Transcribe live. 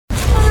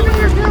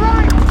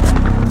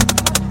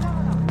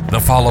The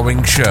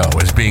following show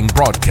is being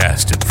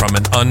broadcasted from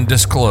an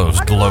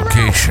undisclosed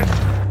location.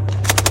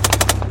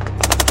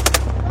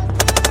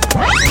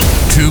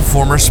 Two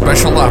former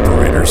special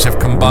operators have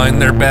combined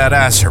their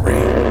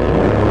badassery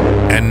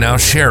and now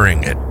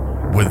sharing it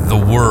with the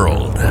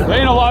world. They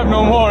ain't alive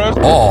no more.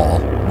 All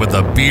with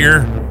a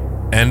beer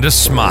and a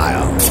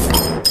smile.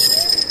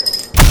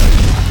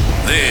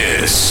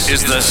 This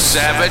is the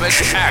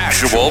Savage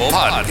Actual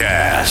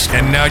Podcast.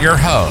 And now your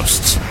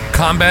hosts,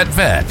 combat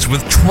vets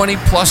with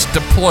 20-plus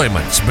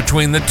deployments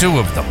between the two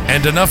of them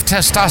and enough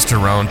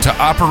testosterone to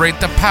operate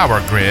the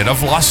power grid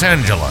of Los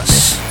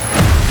Angeles.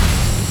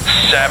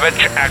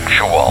 Savage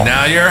Actual.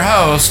 Now your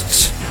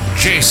hosts,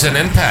 Jason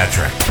and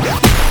Patrick.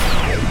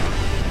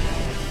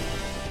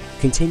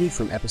 Continued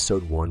from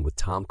episode 1 with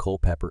Tom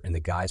Culpepper and the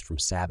guys from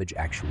Savage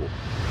Actual.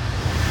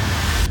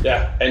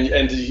 Yeah,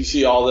 and you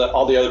see all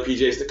the other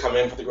PJs that come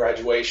in for the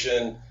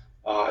graduation,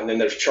 and then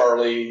there's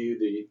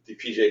Charlie, the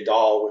PJ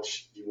doll,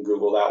 which you can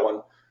Google that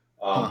one.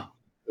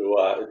 Who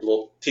a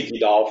little tiki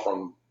doll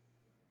from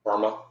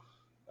Burma,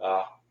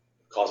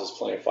 causes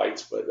plenty of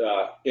fights. But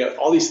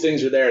all these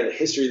things are there, the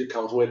history that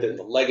comes with it, and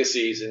the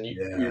legacies, and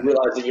you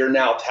realize that you're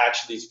now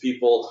attached to these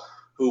people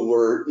who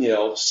were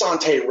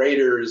Sante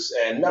Raiders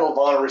and Medal of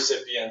Honor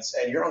recipients,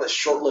 and you're on this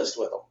short list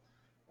with them,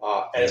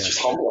 and it's just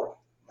humbling.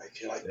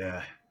 Like you're like,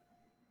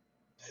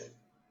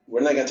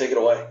 when are they going to take it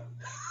away?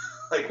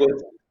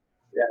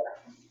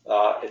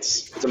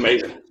 It's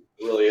amazing.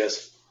 It really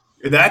is.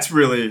 That's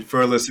really,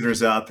 for our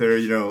listeners out there,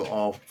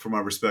 all from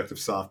our respective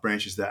soft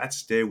branches,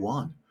 that's day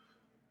one.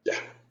 Yeah.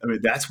 I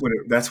mean, that's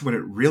when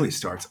it really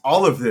starts.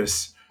 All of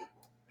this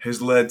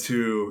has led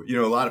to, a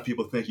lot of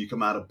people think you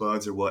come out of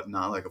buds or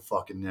whatnot like a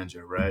fucking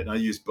ninja, right? And I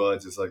use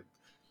buds as like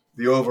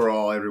the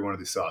overall, every one of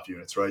these soft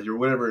units, right? You're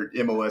whatever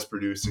MOS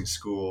producing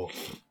school,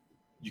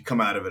 you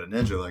come out of it a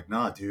ninja. Like,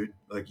 nah, dude.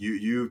 Like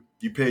you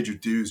paid your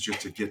dues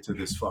just to get to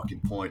this fucking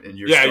point, and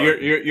you're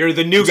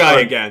the new guy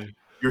again.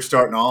 You're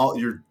starting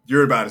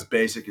you're about as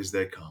basic as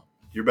they come.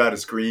 You're about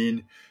as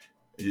green.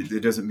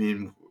 It doesn't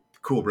mean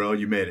cool, bro.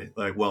 You made it.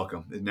 Like,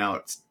 welcome. And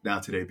now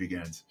today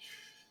begins.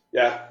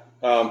 Yeah,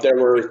 there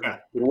were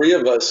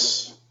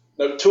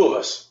two of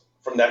us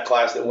from that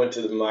class that went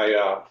to the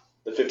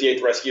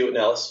 58th Rescue at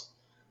Nellis,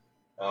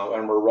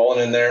 and we're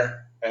rolling in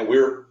there, and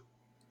we're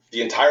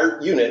the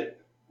entire unit.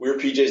 We were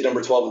PJs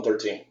number 12 and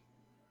 13.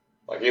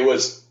 Like, it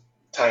was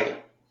tiny.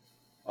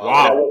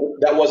 Wow.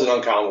 That wasn't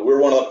uncommon. We were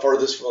one of the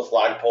furthest from the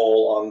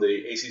flagpole on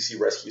the ACC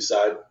rescue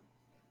side.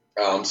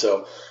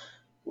 So, a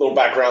little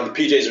background, the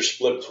PJs are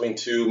split between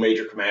two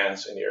major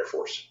commands in the Air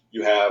Force.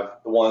 You have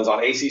the ones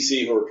on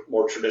ACC who are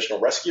more traditional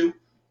rescue,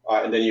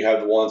 and then you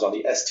have the ones on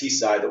the ST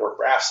side that work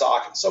for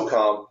AFSOC and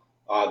SOCOM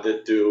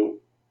that do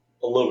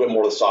a little bit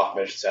more of the soft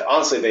mission set.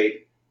 Honestly,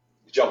 they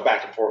jump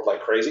back and forth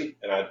like crazy,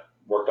 and I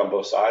worked on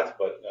both sides,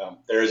 but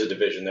there is a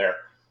division there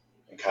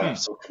and kind of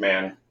some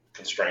command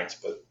constraints.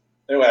 But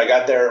anyway, I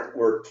got there.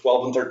 We're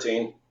 12 and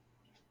 13.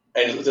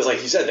 And just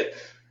like you said,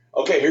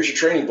 okay, here's your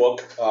training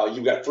book.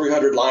 You've got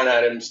 300 line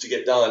items to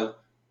get done.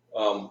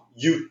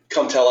 You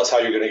come tell us how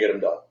you're going to get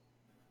them done.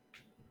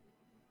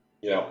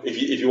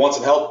 If you want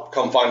some help,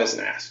 come find us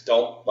and ask.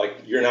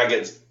 You're not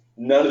getting,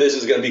 none of this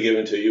is going to be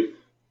given to you.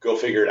 Go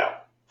figure it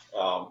out.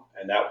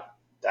 And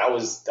that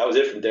was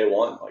it from day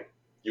one. Like,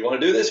 you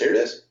want to do this? Here it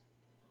is.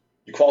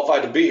 You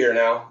qualified to be here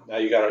now. Now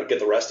you got to get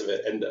the rest of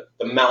it. And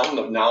the mountain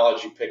of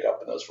knowledge you pick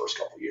up in those first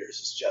couple of years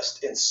is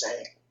just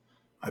insane.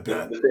 I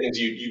bet. The things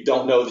you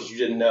don't know that you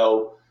didn't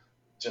know,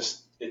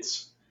 just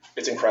it's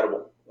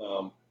incredible.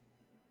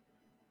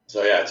 It's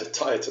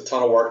a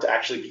ton of work to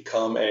actually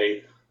become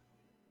a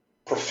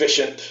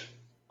proficient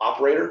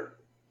operator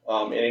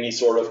in any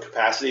sort of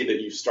capacity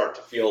that you start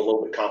to feel a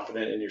little bit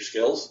confident in your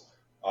skills,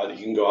 that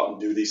you can go out and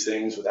do these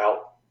things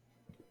without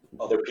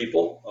other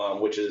people,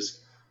 which is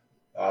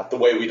the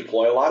way we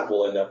deploy a lot.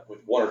 We'll end up with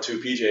one or two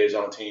PJs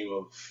on a team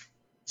of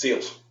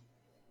SEALs.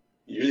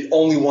 You're the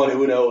only one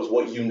who knows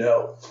what you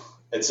know.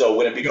 And so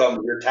when it becomes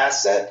your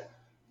task set,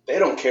 they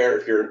don't care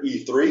if you're an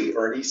E3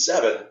 or an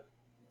E7.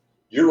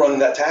 You're running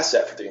that task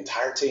set for the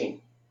entire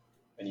team,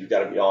 and you've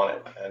got to be on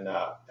it. And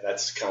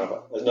that's kind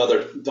of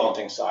another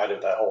daunting side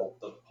of the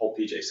whole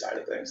PJ side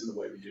of things and the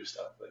way we do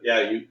stuff. But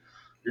yeah,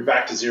 you're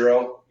back to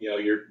zero.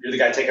 You're the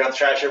guy taking out the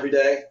trash every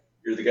day.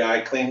 You're the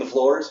guy cleaning the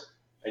floors.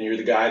 And you're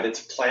the guy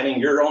that's planning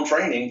your own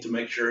training to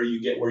make sure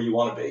you get where you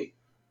want to be.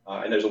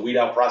 And there's a weed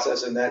out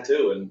process in that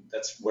too. And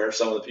that's where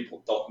some of the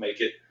people don't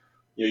make it.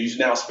 You've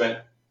now spent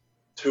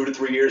 2 to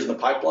 3 years in the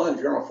pipeline. If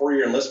you're on a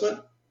 4-year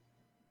enlistment,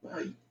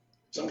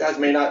 some guys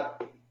may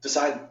not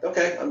decide,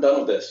 okay, I'm done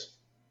with this.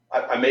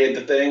 I made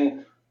the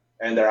thing,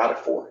 and they're out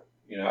at 4,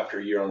 after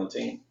a year on the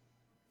team.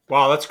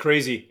 Wow, that's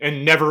crazy.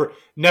 And never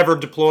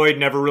deployed,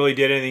 never really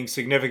did anything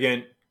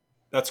significant.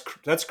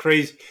 That's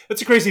crazy.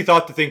 That's a crazy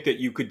thought to think that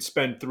you could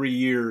spend 3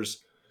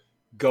 years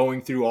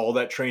going through all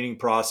that training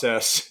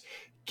process,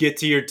 get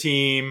to your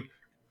team,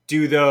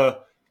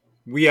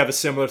 we have a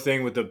similar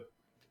thing with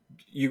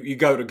you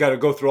got to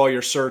go through all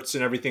your certs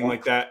and everything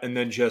like that. And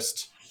then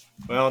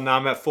now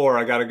I'm at 4,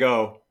 I got to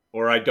go,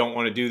 or I don't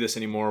want to do this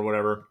anymore or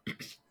whatever.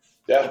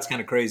 Yeah. That's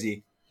kind of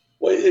crazy.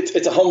 Well,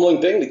 it's a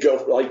humbling thing to go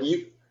for, like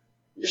you're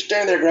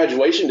standing there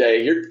graduation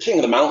day, you're king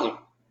of the mountain.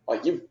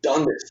 Like you've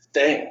done this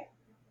thing.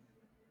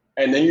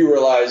 And then you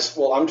realize,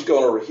 well, I'm just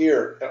going over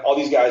here and all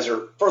these guys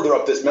are further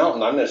up this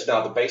mountain. I'm just now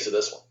at the base of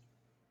this one.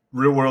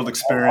 Real world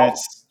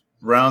experience,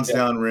 rounds Yeah.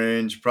 down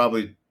range,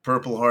 probably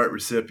Purple Heart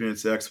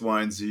recipients, X,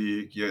 Y, and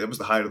Z. Yeah, that was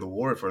the height of the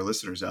war for our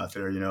listeners out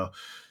there. A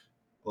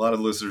lot of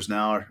the listeners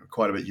now are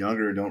quite a bit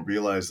younger and don't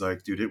realize,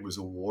 like, dude, it was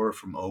a war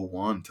from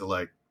 01 to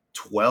like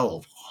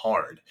 12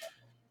 hard.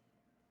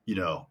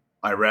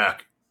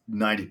 Iraq,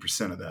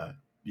 90% of that,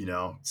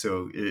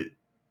 so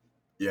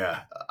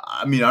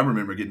I mean, I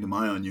remember getting to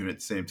my own unit at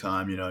the same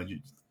time,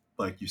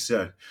 like you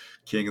said,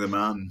 king of the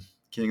mountain,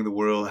 king of the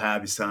world,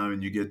 happiest time.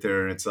 And you get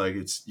there and it's like,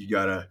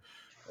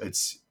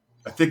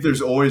 I think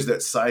there's always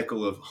that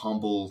cycle of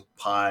humble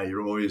pie.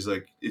 You're always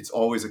like, it's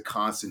always a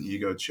constant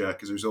ego check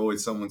because there's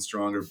always someone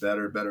stronger,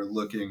 better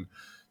looking,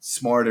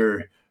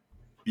 smarter,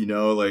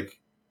 like,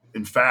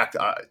 in fact,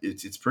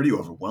 it's pretty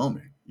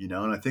overwhelming,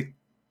 and I think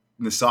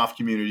in the soft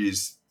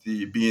communities,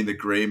 being the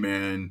gray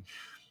man,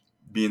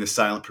 being the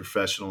silent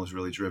professional is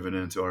really driven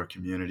into our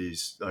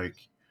communities. Like,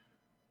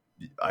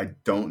 I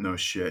don't know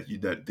shit.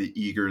 That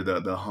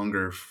the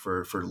hunger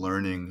for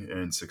learning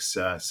and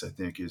success, I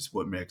think, is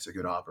what makes a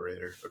good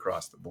operator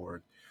across the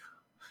board.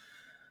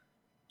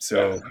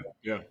 So,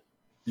 yeah,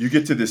 you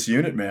get to this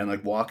unit, man.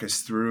 Like, walk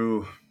us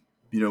through.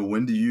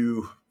 When do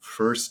you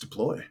first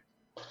deploy?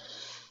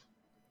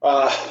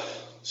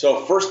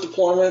 So first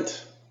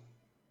deployment,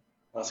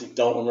 honestly,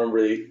 don't remember.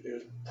 It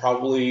was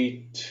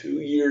probably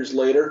 2 years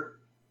later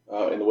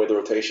in the way of the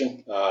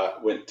rotation.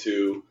 Went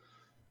to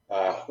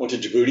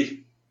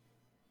Djibouti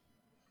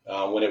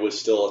when it was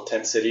still a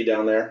tent city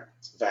down there.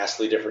 It's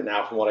vastly different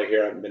now from what I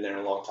hear. I haven't been there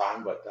in a long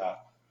time, but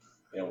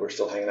we're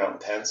still hanging out in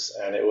tents.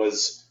 And it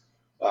was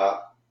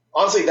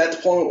honestly, that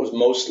deployment was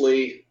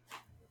mostly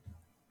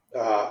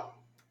a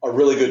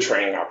really good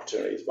training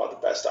opportunity. It's about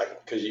the best I can,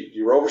 because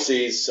you're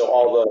overseas, so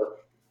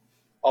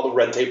all the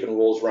red tape and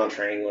rules around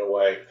training went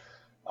away.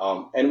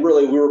 And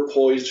really, we were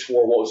poised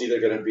for what was either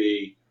going to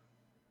be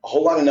a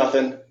whole lot of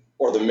nothing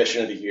or the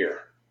mission of the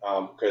year,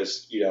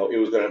 because it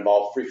was going to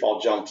involve free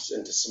fall jumps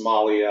into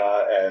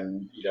Somalia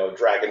and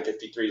dragging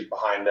 53s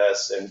behind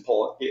us and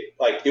pulling it,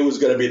 like it was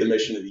going to be the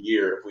mission of the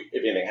year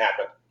if anything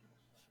happened.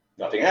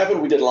 Nothing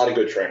happened. We did a lot of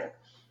good training.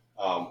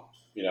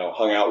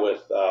 Hung out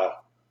with,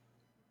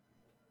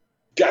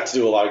 got to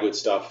do a lot of good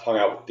stuff. Hung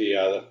out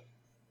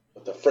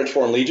with the French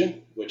Foreign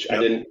Legion, which I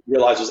didn't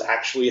realize was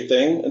actually a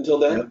thing until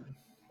then.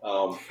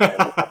 Yep.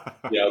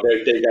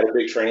 They got a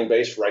big training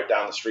base right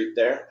down the street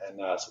there, and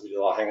so we did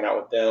a lot of hanging out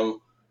with them.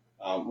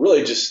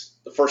 Really,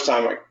 just the first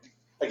time,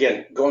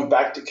 again, going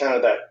back to kind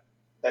of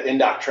that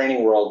indoc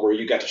training world where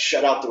you got to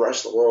shut out the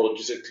rest of the world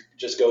and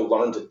just go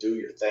learn to do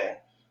your thing.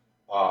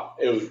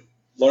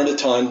 Learned a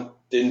ton.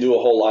 Didn't do a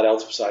whole lot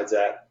else besides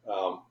that.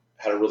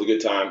 Had a really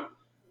good time,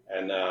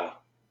 and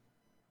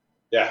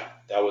that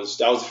was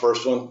the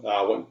first one.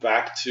 Went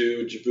back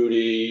to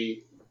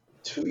Djibouti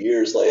 2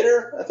 years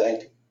later, I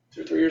think.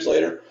 2 or 3 years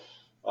later.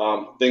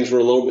 Things were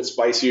a little bit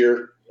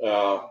spicier.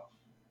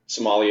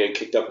 Somalia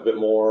kicked up a bit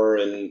more,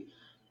 and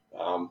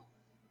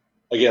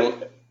again,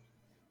 it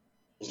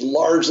was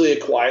largely a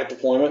quiet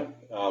deployment.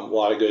 A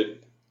lot of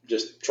good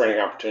just training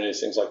opportunities,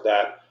 things like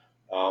that,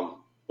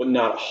 but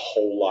not a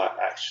whole lot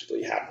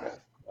actually happening.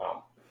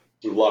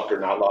 Through luck or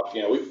not luck, we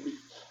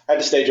had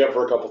to stage up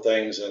for a couple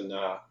things and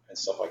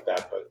stuff like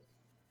that, but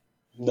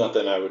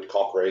nothing I would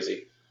call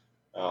crazy.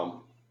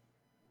 And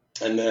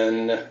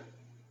then.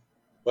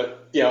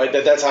 But, at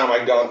that time,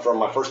 I'd gone from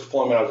my first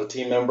deployment, I was a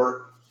team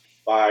member.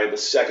 By the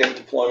second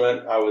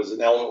deployment, I was an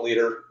element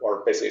leader,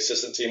 or basically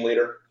assistant team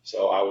leader.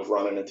 So I was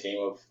running a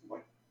team of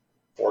like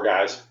 4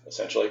 guys,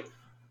 essentially.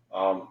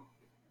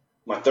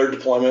 My third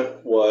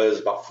deployment was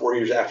about 4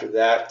 years after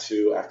that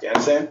to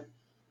Afghanistan.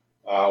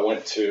 I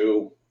went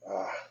to,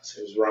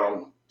 it was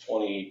around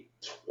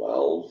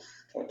 2012,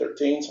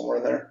 2013, somewhere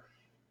in there.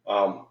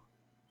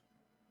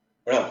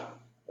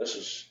 This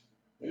was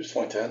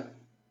 2010.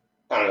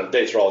 I don't know. The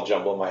dates are all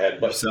jumbled in my head,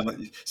 but sound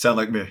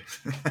like me.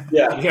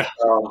 Yeah.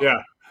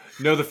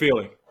 Know the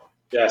feeling.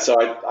 Yeah. So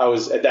I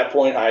was at that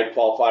point. I had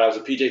qualified. I was a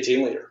PJ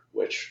team leader,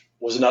 which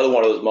was another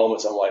one of those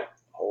moments. I'm like,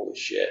 holy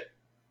shit!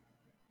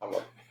 I'm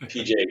a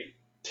PJ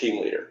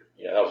team leader.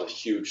 That was a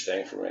huge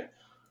thing for me.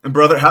 And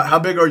brother, how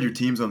big are your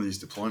teams on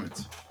these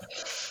deployments?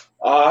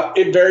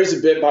 It varies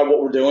a bit by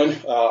what we're doing.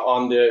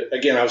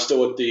 Again, I was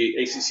still with the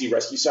ACC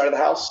rescue side of the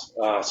house,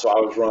 so I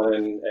was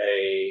running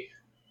a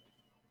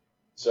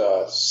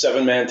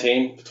 7-man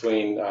team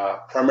between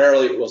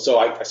primarily. Well, so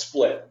I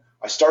split.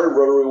 I started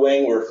rotary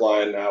wing. We were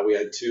flying. We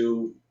had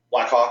 2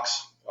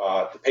 Blackhawks,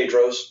 the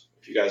Pedros.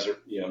 If you guys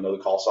know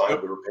the call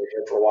sign, we were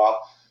Pedro for a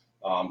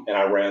while. And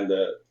I ran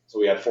so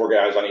we had 4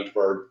 guys on each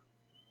bird.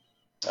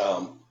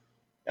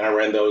 And I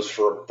ran those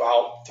for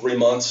about 3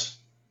 months.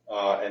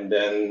 And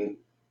then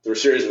through a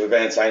series of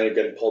events, I ended up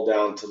getting pulled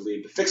down to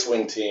lead the fixed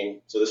wing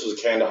team. So this was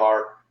a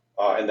Kandahar.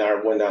 And then I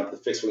went down to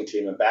the fixed wing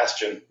team in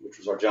Bastion, which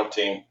was our jump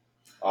team.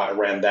 I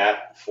ran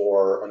that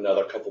for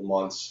another couple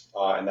months,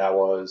 and that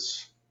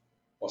was, I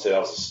want to say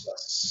that was a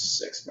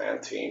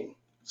 6-man team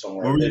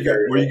somewhere. Were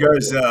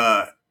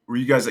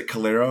you guys at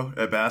Calero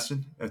at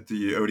Bastion at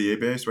the ODA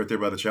base right there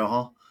by the chow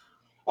hall?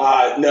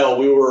 No,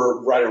 we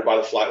were right over by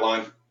the flight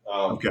line.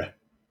 Okay.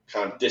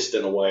 Kind of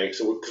distant away,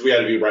 so because we had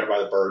to be right by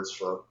the birds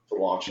for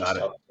launch and Got it.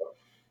 stuff. So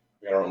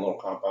we got our own little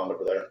compound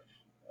over there.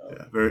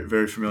 Yeah, very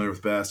very familiar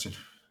with Bastion.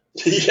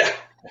 Yeah,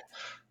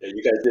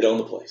 you guys did own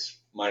the place,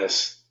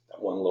 minus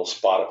that one little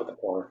spot up in the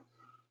corner.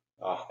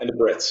 And the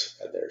Brits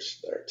had theirs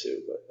there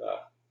too.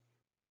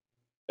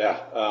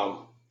 But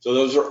so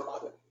those are,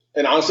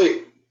 and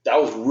honestly,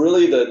 that was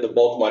really the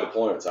bulk of my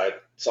deployments. I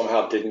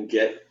somehow didn't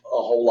get a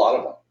whole lot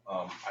of them.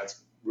 I had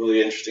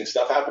really interesting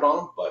stuff happen on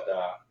them, but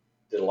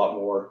did a lot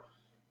more.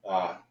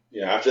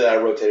 After that, I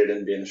rotated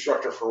into being an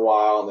instructor for a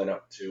while, and then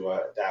up to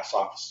DAF's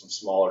office, some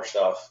smaller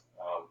stuff.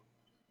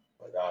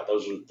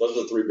 Those are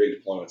the 3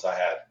 big deployments I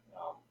had,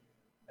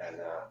 and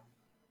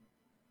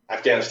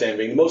Afghanistan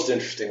being the most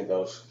interesting of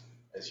those,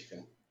 as you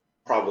can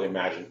probably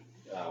imagine.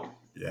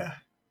 Yeah.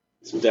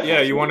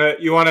 You want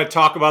to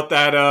talk about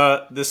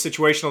that this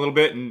situation a little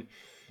bit, and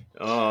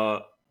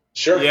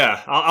sure.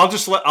 Yeah,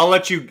 I'll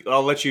let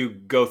you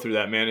go through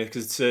that, man,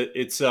 because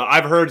it's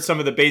I've heard some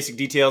of the basic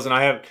details, and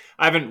I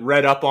haven't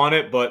read up on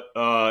it, but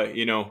I'm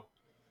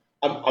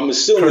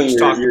assuming Kurt's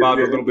talked about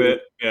it a little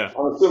bit. Yeah,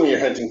 I'm assuming you're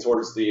hinting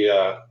towards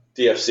the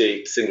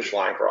DFC, Distinguished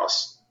Flying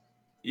Cross.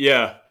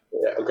 Yeah.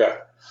 Yeah. Okay.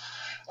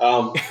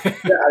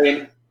 I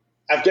mean,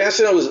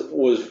 Afghanistan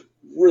was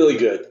really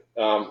good.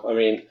 I'm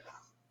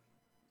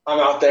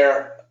out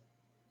there.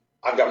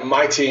 I've got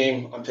my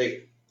team.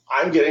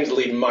 I'm getting to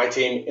lead my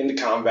team into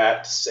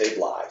combat to save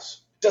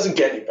lives. It doesn't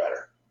get any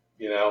better,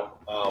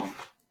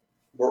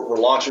 We're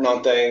launching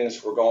on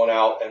things. We're going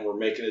out and we're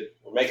making a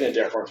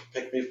difference.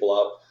 We're picking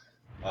people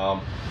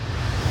up.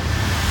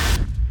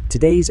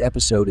 Today's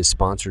episode is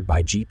sponsored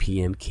by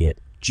GPM Kit.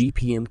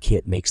 GPM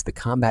Kit makes the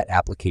Combat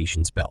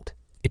Applications Belt.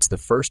 It's the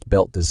first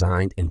belt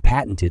designed and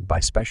patented by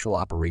Special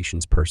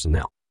Operations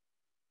personnel.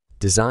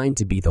 Designed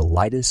to be the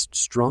lightest,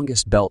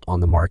 strongest belt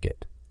on the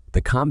market,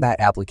 the Combat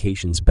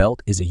Applications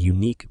Belt is a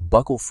unique,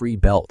 buckle-free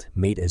belt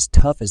made as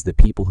tough as the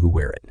people who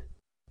wear it.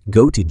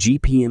 Go to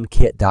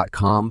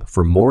gpmkit.com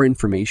for more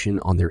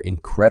information on their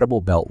incredible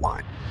belt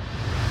line.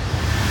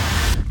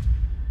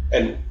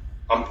 And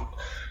I'm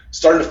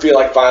starting to feel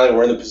like finally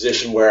we're in the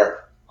position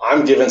where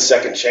I'm given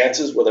second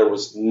chances where there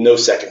was no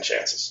second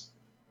chances.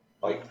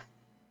 Like,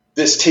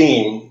 this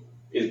team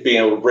is being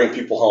able to bring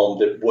people home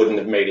that wouldn't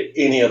have made it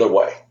any other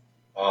way.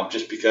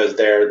 Just because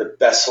they're the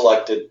best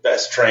selected,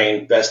 best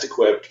trained, best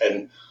equipped,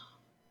 and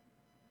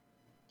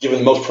given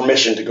the most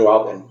permission to go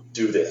out and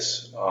do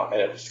this.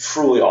 And it was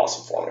truly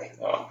awesome for me.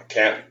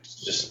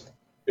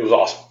 It was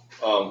awesome.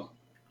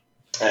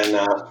 And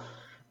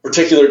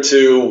particular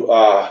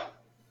to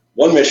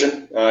one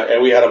mission,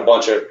 and we had a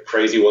bunch of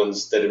crazy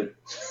ones that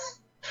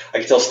I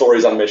could tell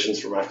stories on missions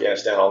from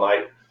Afghanistan all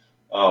night,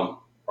 or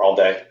all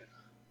day.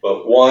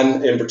 But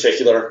one in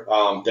particular,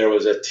 there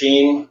was a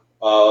team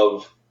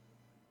of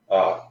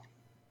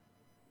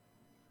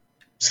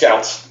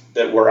scouts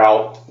that were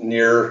out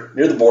near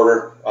the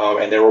border,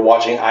 and they were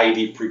watching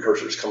IED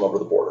precursors come over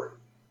the border.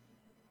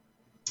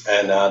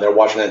 And they're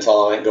watching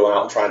intel on it, going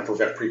out and trying to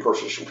prevent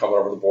precursors from coming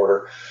over the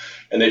border.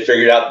 And they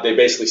figured out they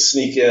basically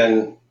sneak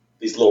in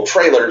these little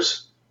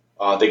trailers.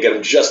 They get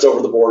them just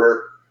over the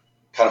border,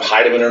 kind of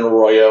hide them in an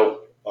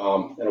arroyo,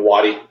 in a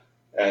wadi,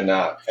 and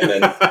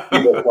then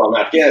people from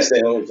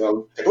Afghanistan would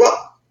come pick them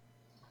up.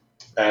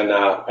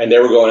 And they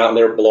were going out and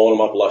they were blowing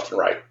them up left and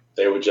right.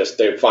 They would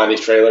find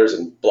these trailers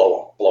and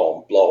blow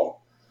them.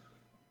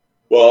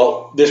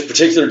 Well, this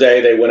particular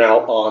day they went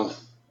out on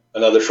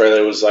another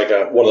trailer. It was like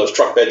one of those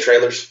truck bed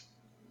trailers.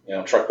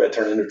 Truck bed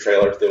turned into a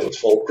trailer that was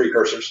full of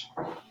precursors.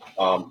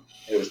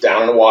 It was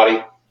down in a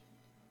wadi,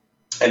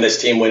 and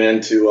this team went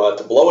in to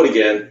blow it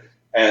again.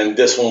 And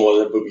this one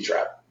was a booby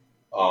trap.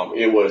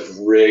 It was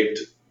rigged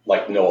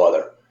like no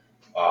other.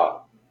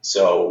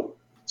 So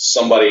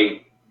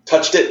somebody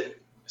touched it.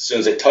 As soon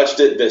as they touched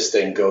it, this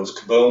thing goes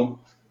kaboom.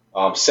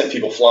 Sent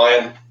people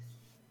flying,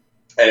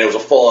 and it was a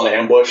full-on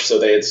ambush. So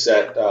they had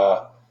set.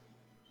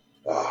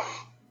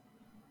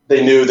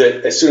 They knew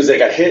that as soon as they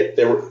got hit,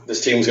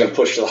 this team was going to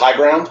push to the high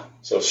ground.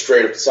 So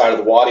straight up the side of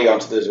the wadi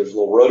onto there's a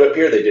little road up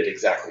here. They did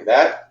exactly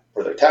that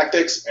for their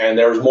tactics, and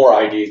there was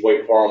more IDs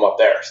waiting for them up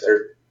there. So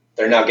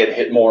they're now getting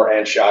hit more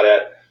and shot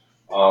at.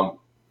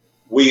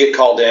 We get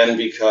called in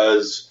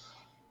because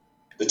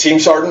the team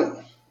sergeant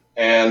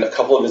and a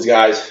couple of his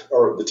guys,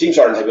 or the team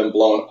sergeant, had been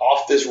blown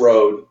off this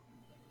road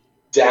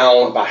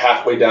down about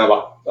halfway down,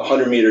 about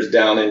 100 meters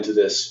down into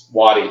this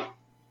wadi,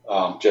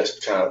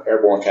 just kind of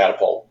airborne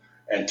catapult.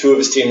 And 2 of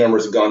his team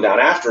members have gone down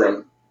after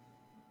him,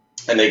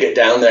 and they get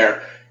down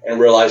there and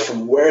realize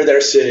from where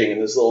they're sitting in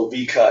this little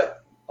V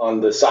cut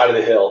on the side of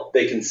the hill,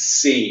 they can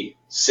see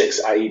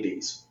 6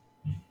 IEDs,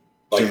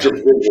 just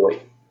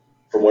visually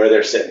from where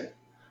they're sitting.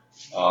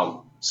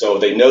 So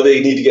they know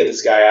they need to get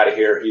this guy out of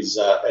here. He's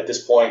at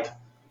this point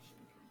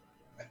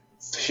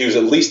he was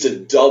at least a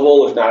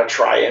double, if not a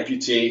tri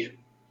amputee.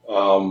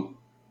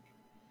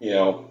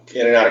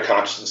 In and out of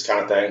consciousness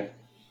kind of thing.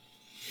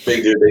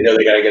 Big dude, they know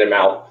they got to get him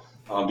out.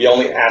 The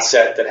only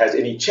asset that has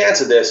any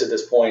chance of this at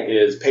this point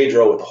is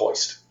Pedro with the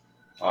hoist,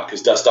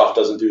 because Dustoff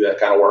doesn't do that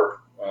kind of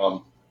work.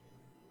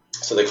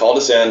 So they called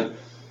us in.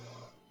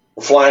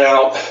 We're flying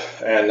out,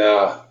 and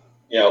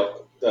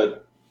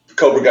the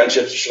Cobra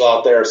gunships are still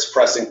out there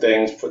suppressing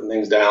things, putting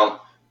things down.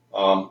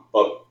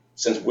 But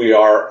since we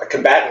are a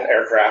combatant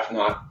aircraft,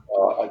 not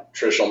a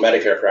traditional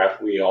medic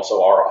aircraft, we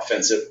also are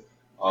offensive.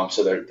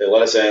 So they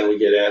let us in. We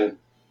get in.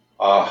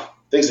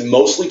 Things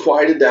mostly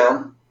quieted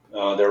down.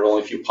 There were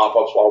only a few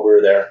pop-ups while we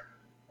were there.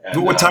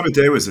 And, what time of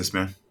day was this,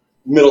 man?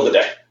 Middle of the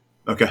day.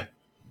 Okay.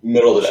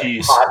 Middle of the day.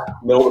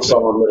 Hot, middle of the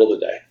summer, middle of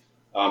the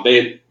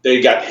day.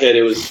 They got hit.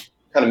 It was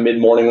kind of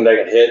mid-morning when they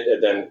got hit,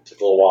 and then it took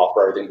a little while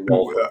for everything to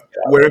roll.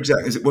 Where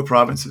exactly is it? What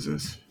province is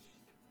this?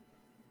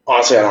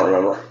 Honestly, I don't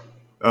remember.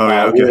 Oh,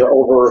 yeah, okay. We were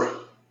over.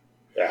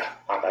 Yeah,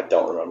 I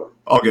don't remember.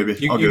 All good.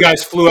 You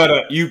guys flew out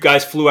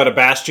of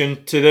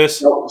Bastion to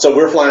this? No, so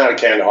we're flying out of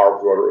Kandahar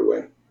with rotary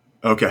wing.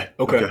 Okay.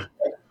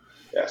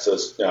 Yeah, so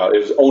it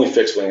was only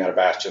fixed wing out of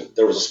Bastion.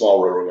 There was a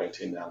small rotary wing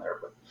team down there,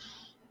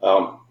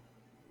 but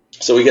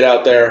so we get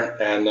out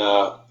there, and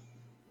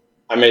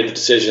I made the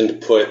decision to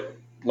put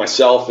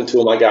myself and two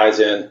of my guys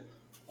in,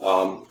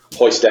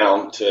 hoist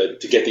down to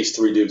get these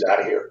three dudes out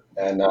of here.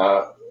 And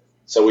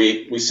so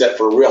we set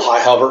for a real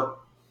high hover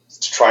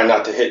to try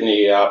not to hit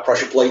any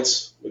pressure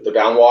plates with the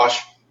downwash.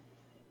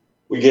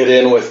 We get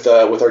in with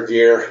our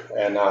gear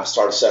and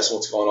start assessing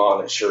what's going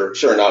on. And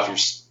sure enough, you're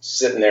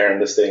sitting there in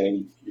this thing,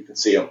 and you can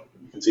see them.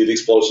 You can see the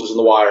explosives and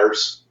the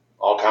wires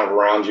all kind of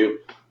around you.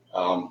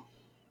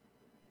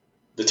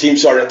 The team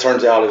sergeant,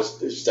 turns out,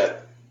 is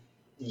that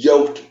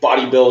yoked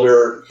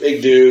bodybuilder,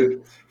 big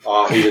dude.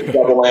 He's a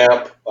double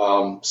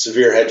amp,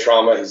 severe head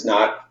trauma. He's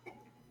not.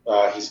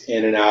 He's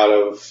in and out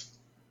of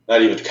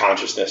not even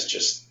consciousness,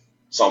 just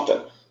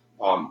something.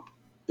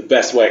 The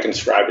best way I can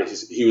describe it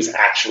is he was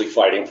actually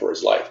fighting for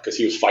his life, because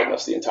he was fighting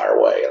us the entire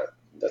way.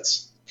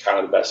 That's kind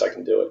of the best I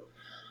can do it.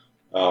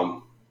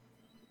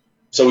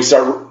 So we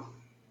start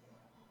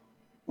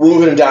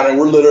moving him down, and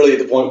we're literally at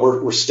the point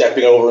where we're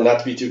stepping over, not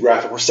to be too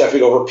graphic, we're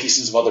stepping over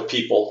pieces of other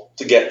people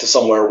to get to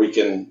somewhere we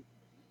can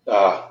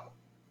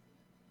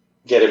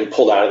get him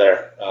pulled out of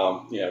there.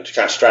 To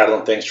kind of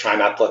straddling things, trying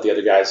not to let the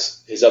other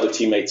guys, his other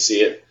teammates,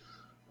 see it.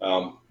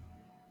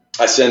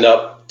 I send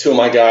up two of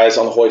my guys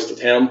on the hoist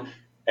with him,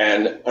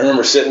 and I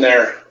remember sitting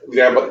there. They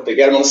get him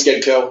on the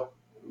Skidco,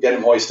 get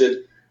him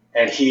hoisted,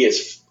 and he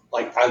is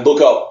like, I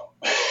look up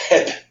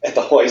at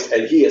the hoist,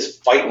 and he is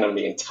fighting them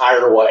the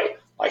entire way.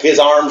 Like, his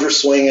arms are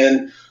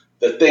swinging,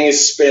 the thing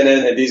is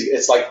spinning, and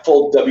it's like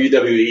full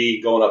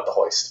WWE going up the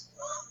hoist.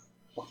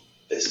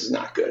 This is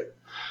not good.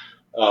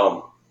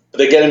 But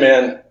they get him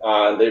in.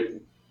 I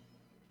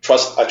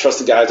trust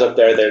the guys up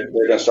there. They're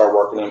going to start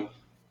working him.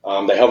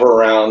 They hover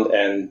around,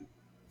 and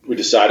we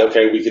decide,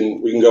 okay, we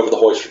can go for the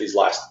hoist for these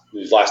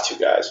last two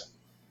guys.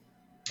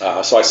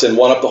 So I send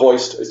one up the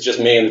hoist. It's just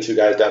me and the two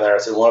guys down there. I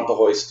send one up the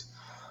hoist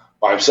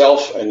by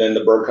himself, and then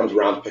the bird comes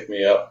around to pick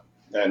me up,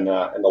 and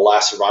the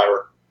last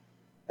survivor.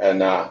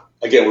 And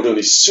again, we're doing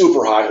these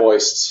super high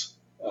hoists,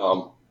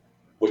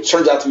 which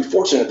turns out to be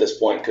fortunate at this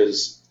point,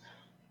 because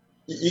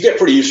you get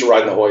pretty used to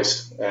riding the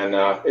hoist, and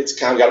it's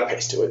kind of got a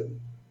pace to it.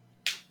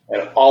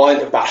 And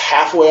about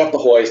halfway up the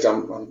hoist,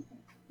 I'm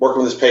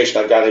working with this patient.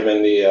 I've got him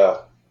in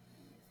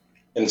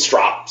the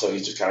strop, so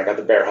he's just kind of got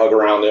the bear hug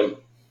around him.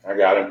 I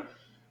got him.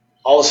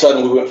 All of a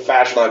sudden, we went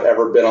faster than I've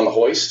ever been on the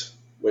hoist,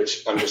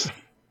 which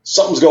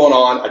something's going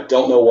on. I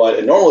don't know what.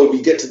 And normally,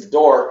 we get to the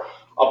door,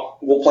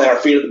 we'll plant our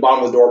feet at the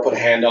bottom of the door, put a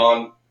hand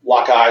on,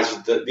 lock eyes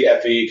with the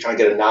FE, kind of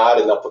get a nod,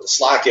 and they'll put the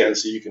slack in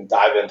so you can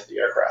dive into the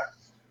aircraft.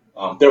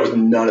 There was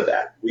none of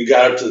that. We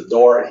got up to the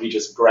door, and he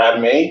just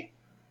grabbed me,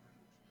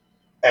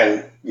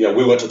 and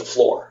we went to the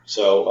floor.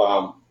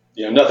 So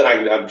nothing.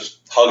 I'm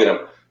just hugging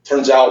him.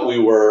 Turns out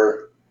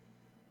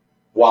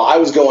while I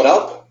was going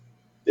up,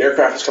 the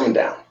aircraft was coming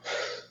down.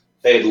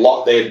 They had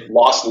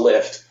lost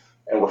lift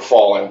and were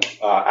falling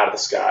out of the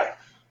sky.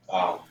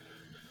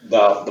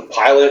 The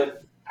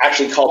pilot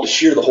actually called to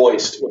shear the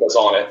hoist with us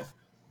on it.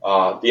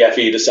 The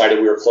FE decided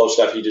we were close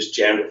enough. He just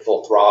jammed it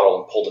full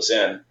throttle and pulled us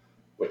in,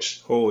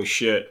 which holy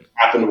shit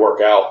happened to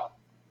work out.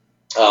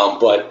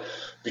 But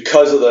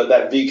because of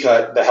that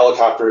V-cut, the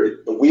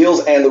helicopter, the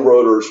wheels and the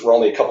rotors were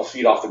only a couple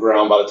feet off the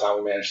ground by the time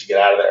we managed to get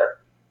out of there.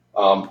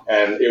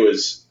 And it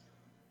was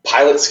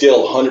pilot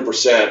skill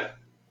 100%.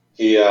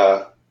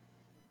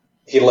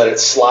 He let it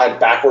slide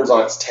backwards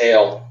on its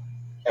tail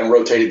and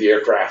rotated the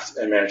aircraft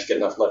and managed to get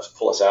enough lift to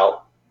pull us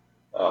out.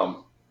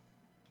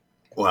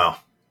 Wow.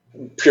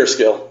 Pure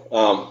skill.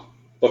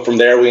 But from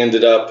there, we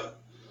ended up,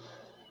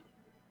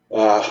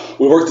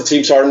 we worked the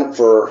team sergeant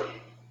for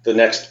the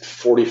next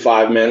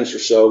 45 minutes or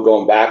so,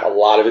 going back, a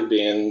lot of it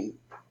being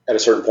at a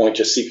certain point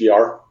just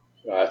CPR.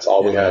 That's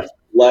all we had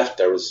left.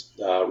 There was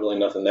really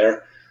nothing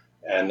there.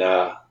 And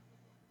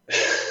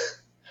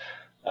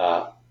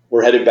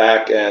we're headed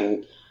back,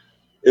 and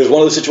it was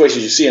one of those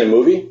situations you see in a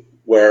movie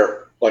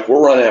where like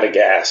we're running out of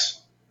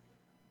gas,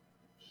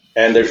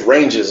 and there's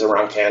ranges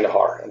around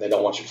Kandahar, and they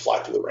don't want you to fly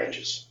through the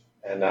ranges.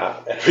 And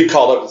we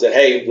called up and said,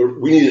 hey,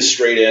 we need to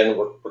straight in.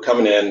 We're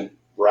coming in.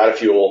 We're out of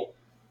fuel,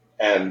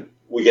 and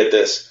we get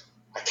this.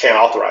 I can't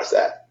authorize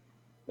that.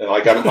 And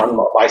like I'm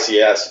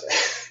ICS.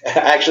 I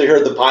actually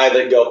heard the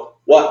pilot go,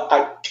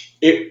 what?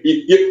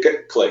 You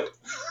click.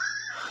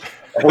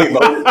 And we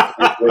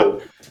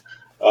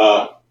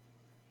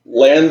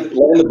land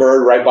the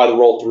bird right by the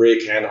roll 3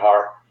 at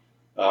Kandahar.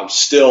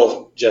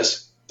 Still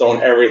just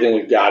throwing everything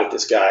we've got at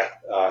this guy,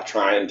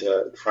 trying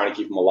to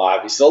keep him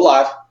alive. He's still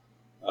alive.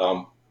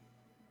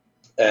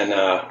 And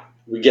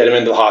we get him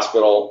into the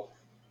hospital.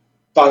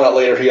 Found out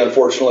later he had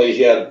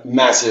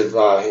massive,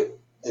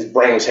 his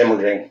brain was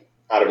hemorrhaging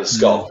out of his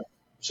skull.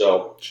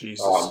 So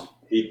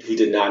he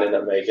did not end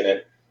up making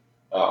it.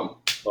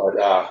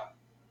 But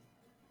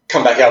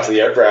come back out to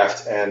the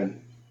aircraft,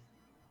 and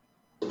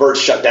the bird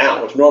shut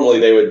down, which normally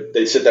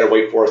they'd sit there and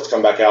wait for us to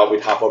come back out.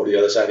 We'd hop over to the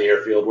other side of the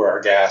airfield where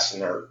our gas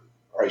and our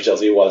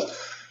HLZ was.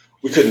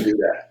 We couldn't do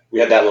that. We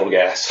had that little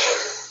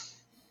gas.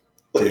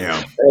 Damn. They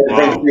had to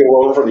bring the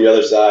fuel over from the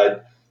other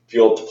side,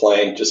 fuel up the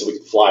plane, just so we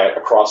could fly it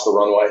across the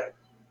runway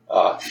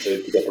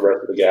to get the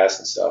rest of the gas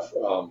and stuff.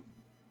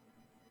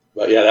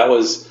 But yeah, that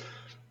was,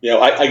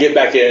 I get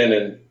back in,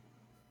 and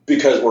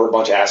because we're a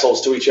bunch of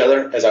assholes to each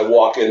other, as I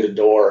walk in the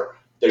door,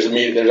 there's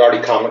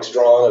already comics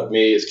drawn of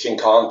me as King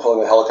Kong pulling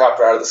the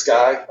helicopter out of the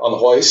sky on the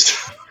hoist.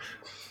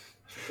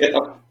 It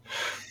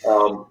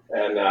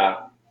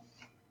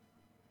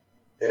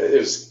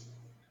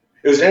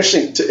was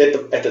interesting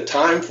at the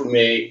time for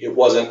me. It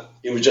was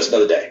just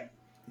another day.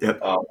 Yep.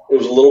 It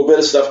was a little bit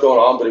of stuff going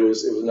on, but it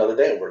was another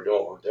day, and we're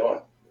doing what we're doing.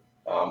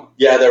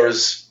 There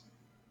was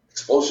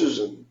explosives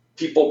and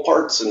people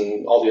parts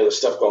and all the other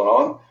stuff going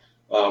on.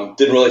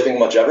 Didn't really think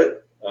much of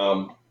it.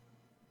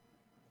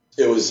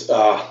 It was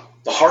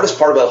the hardest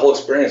part of that whole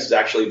experience is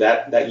actually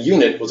that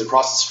unit was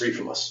across the street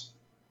from us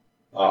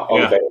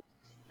on the base,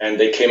 and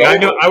they came. I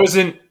know. I was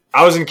in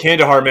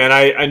Kandahar, man.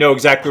 I know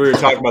exactly what you're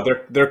talking about.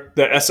 The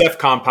SF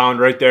compound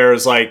right there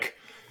is like,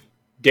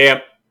 damn.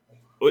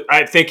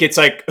 I think it's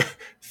like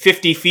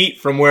 50 feet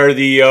from where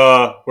the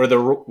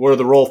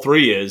roll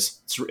 3 is.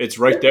 It's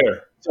right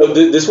there. So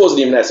this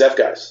wasn't even SF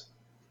guys.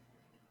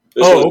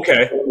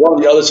 Okay. We're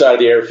on the other side of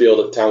the airfield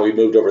at the time. We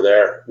moved over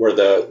there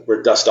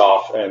where Dust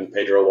Off and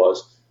Pedro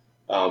was.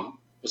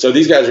 So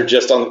these guys are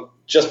just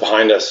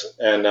behind us,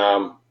 and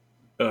the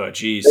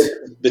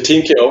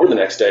team came over the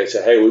next day and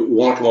said, "Hey, we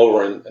want to come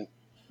over and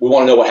we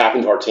want to know what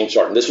happened to our team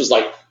sergeant." This was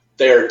like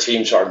their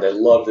team sergeant. They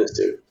love this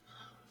dude.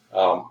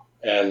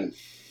 And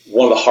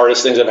one of the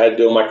hardest things I've had to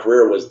do in my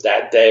career was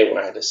that day when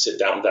I had to sit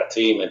down with that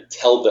team and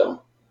tell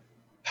them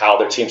how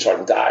their team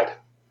sergeant died.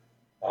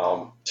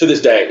 To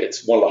this day,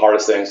 it's one of the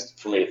hardest things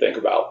for me to think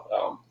about,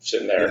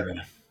 sitting there,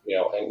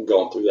 and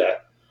going through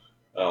that.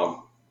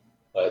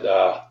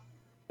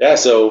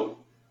 So,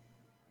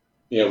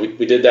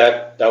 we did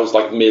that. That was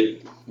like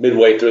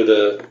midway through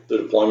the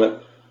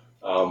deployment.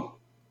 And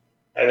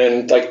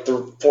then like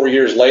 4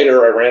 years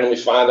later, I randomly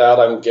find out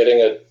I'm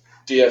getting a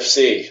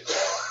DFC.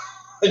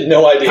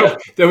 No idea.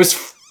 That was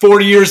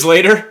 40 years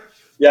later?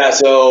 Yeah.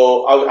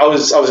 So I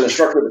was an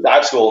instructor at the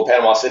dive school in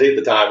Panama City at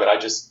the time, and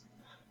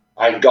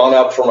I'd gone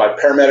up for my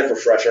paramedic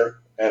refresher,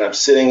 and I'm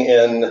sitting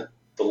in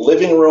the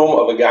living room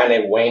of a guy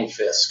named Wayne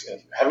Fisk. And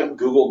if you haven't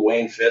Googled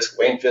Wayne Fisk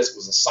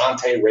was a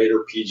Sante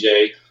Raider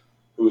PJ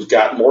who's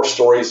got more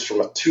stories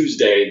from a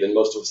Tuesday than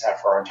most of us have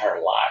for our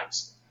entire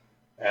lives.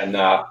 And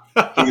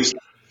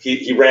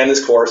he ran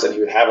this course, and he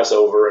would have us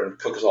over and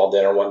cook us all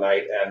dinner one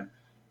night. And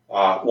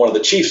one of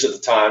the chiefs at the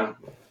time,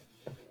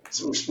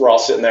 so we're all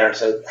sitting there and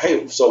said,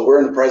 "Hey, so we're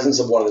in the presence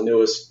of one of the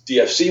newest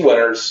DFC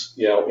winners,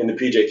 in the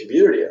PJ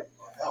community." And I'm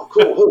like, "Oh,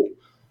 cool, who?"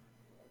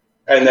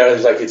 And then it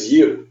was like, "It's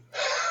you."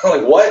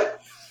 I'm like, "What?"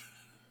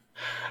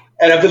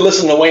 And I've been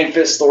listening to Wayne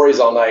Fisk stories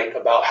all night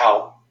about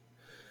how,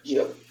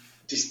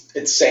 these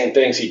insane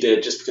things he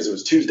did just because it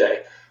was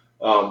Tuesday.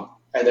 And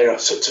they're like,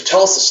 so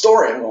tell us the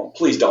story. And well,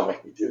 please don't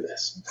make me do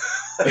this.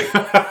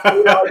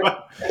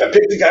 I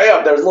picked the guy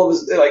up. There was a little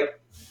bit, like,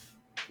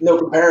 no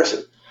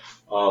comparison.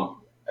 But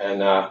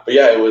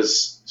yeah, it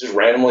was just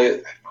randomly,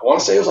 I want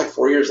to say it was like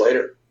 4 years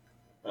later.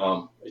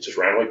 It just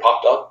randomly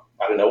popped up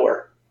out of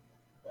nowhere.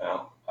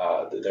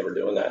 That they were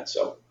doing that.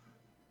 So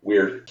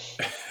weird.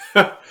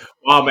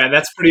 Wow, man,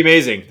 that's pretty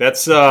amazing.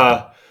 That's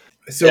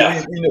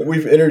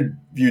we've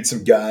interviewed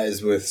some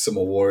guys with some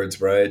awards,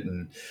 right?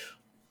 And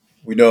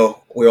we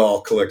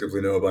all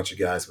collectively know a bunch of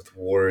guys with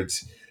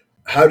awards.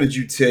 How did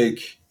you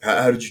take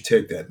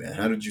that, man?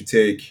 How did you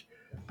take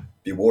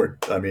the award?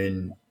 I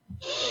mean,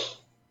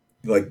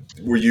 like,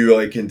 were you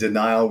like in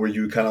denial? Were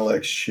you kind of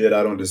like, shit,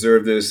 I don't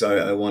deserve this.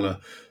 I want to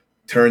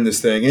turn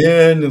this thing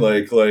in,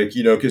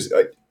 because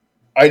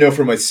I know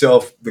for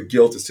myself the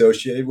guilt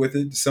associated with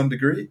it to some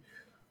degree.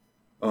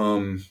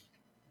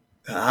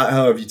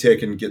 How have you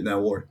taken getting that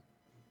award?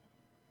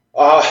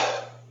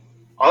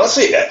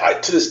 Honestly,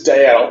 to this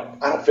day, I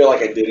don't feel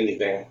like I did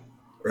anything.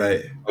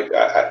 Right. Like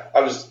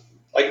I was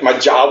like, my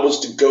job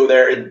was to go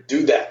there and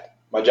do that.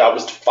 My job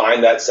was to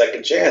find that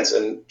second chance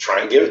and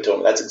try and give it to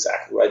them. That's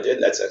exactly what I did.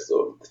 And that's exactly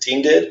what the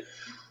team did.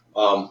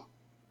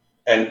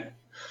 And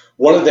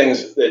one of the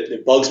things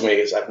that bugs me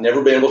is I've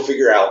never been able to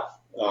figure out,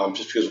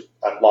 just because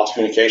I've lost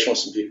communication with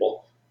some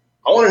people.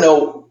 I want to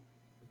know,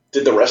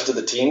 did the rest of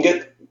the team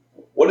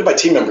what did my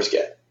team members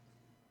get?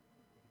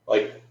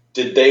 Like,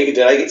 did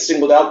I get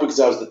singled out because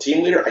I was the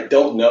team leader? I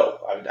don't know.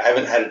 I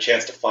haven't had a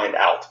chance to find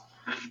out.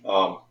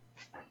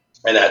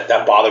 And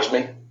that bothers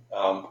me,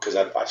 because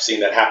I've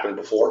seen that happen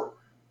before.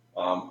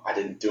 I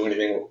didn't do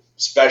anything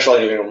special,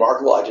 anything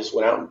remarkable. I just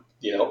went out and,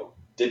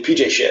 did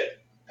PJ shit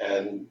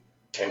and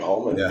came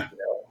home, and then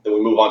we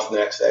move on to the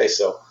next day.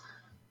 So,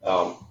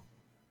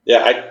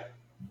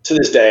 to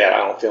this day, I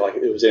don't feel like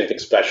it was anything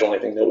special,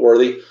 anything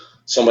noteworthy.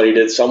 Somebody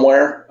did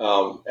somewhere,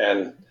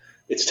 and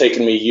it's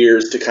taken me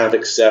years to kind of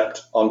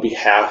accept, on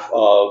behalf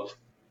of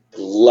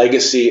the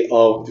legacy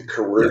of the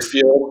career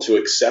field, to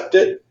accept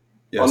it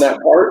on that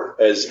part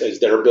as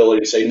their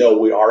ability to say, no,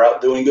 we are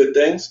out doing good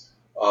things.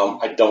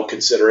 I don't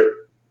consider it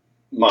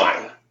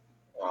mine.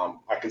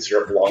 I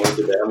consider it belonging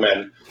to them,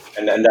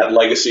 and then that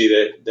legacy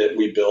that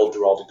we build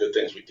through all the good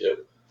things we do.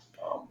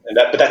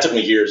 But that took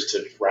me years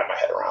to wrap my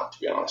head around, to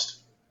be honest.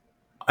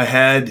 I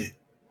had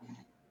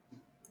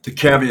to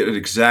caveat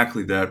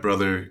exactly that,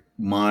 brother.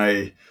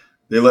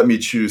 They let me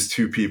choose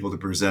two people to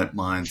present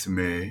mine to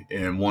me,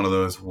 and one of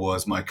those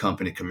was my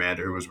company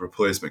commander, who was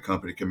replacement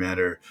company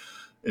commander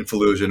in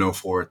Fallujah in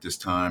 04 at this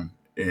time.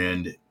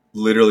 And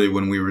literally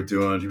when we were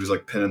doing, he was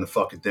like pinning the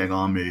fucking thing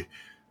on me.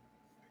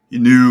 He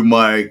knew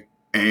my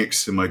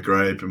angst and my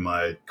gripe and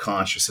my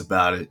conscience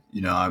about it.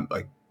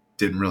 I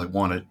didn't really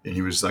want it. And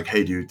he was like,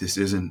 hey, dude, this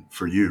isn't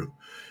for you.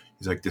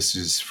 He's like, this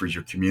is for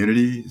your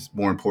community.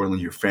 More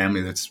importantly, your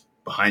family that's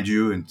behind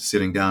you and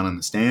sitting down in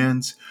the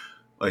stands.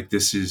 Like,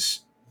 this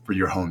is for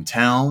your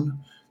hometown.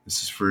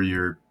 This is for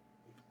your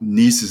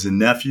nieces and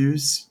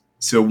nephews.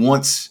 So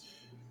once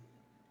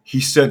he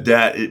said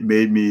that,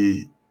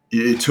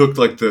 it took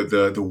like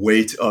the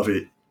weight of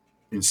it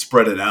and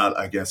spread it out,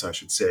 I guess I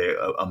should say,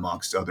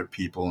 amongst other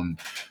people. And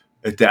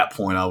at that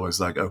point I was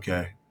like,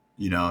 okay,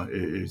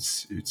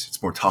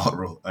 it's more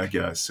tolerable, I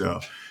guess.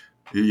 So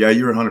yeah,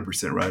 you're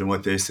 100% right. And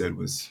what they said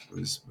was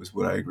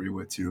what I agree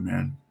with too,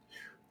 man.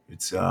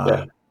 It's,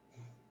 never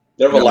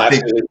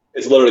laughs.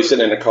 It's literally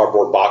sitting in a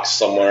cardboard box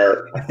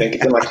somewhere. I think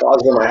it's in my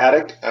closet in my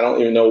attic. I don't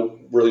even know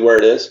really where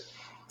it is.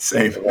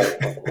 Same.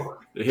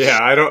 Yeah,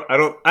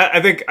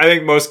 I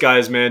think most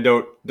guys, man,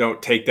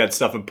 don't take that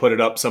stuff and put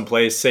it up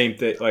someplace. Same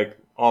thing, like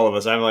all of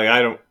us. I'm like,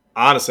 I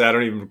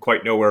don't even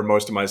quite know where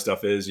most of my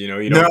stuff is. No,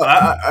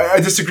 I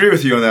disagree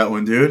with you on that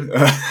one, dude.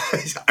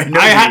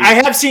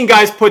 I have seen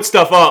guys put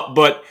stuff up,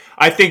 but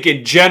I think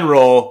in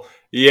general,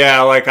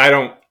 like I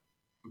don't.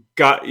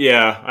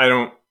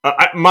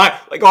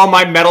 All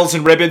my medals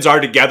and ribbons are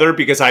together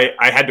because I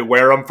had to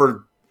wear them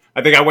for.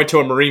 I think I went to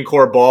a Marine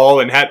Corps ball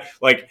and had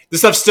like the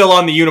stuff's still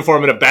on the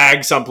uniform in a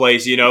bag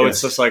someplace.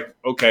 It's just like,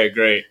 okay,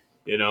 great.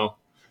 Yeah.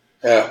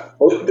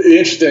 Well, the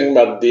interesting thing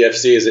about the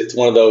DFC is it's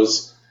one of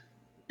those.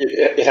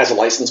 It has a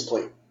license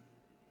plate.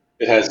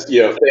 It has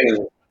things.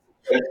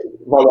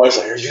 My wife's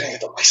like, "Are you gonna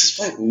get the license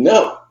plate?"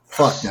 No.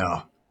 Fuck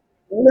no.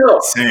 No.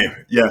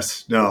 Same.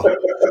 Yes. No.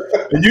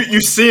 And you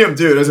see him,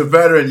 dude. As a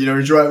veteran,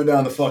 you're driving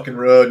down the fucking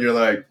road and you're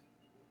like,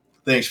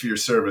 "Thanks for your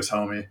service,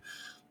 homie."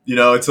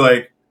 It's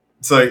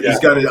like he's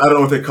got I don't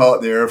know what they call it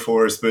in the Air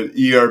Force, but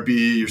ERB,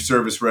 your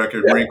service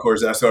record, Marine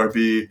Corps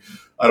SRB.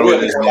 I don't know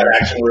what it is.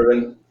 Action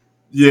ribbon.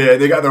 Yeah,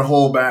 they got their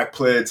whole back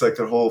plate. It's like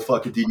their whole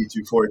fucking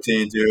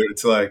DD-214, dude.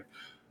 It's like,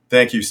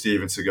 thank you,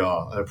 Steven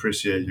Seagal. I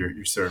appreciate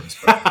your service.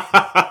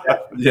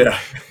 Yeah.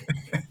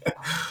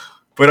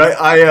 But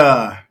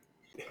I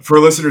for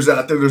listeners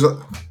out there, there's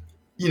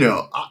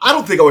I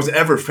don't think I was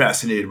ever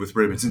fascinated with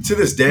ribbons. And to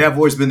this day, I've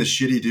always been the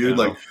shitty dude.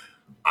 Like,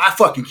 I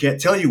fucking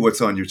can't tell you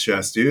what's on your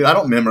chest, dude. I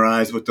don't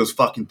memorize what those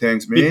fucking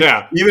things mean.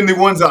 Yeah. Even the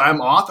ones that I'm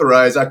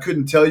authorized, I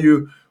couldn't tell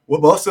you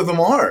what most of them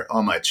are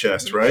on my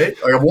chest,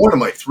 right? Like, I've worn them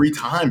like 3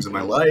 times in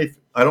my life.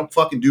 I don't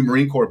fucking do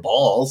Marine Corps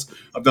balls.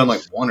 I've done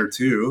like 1 or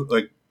 2.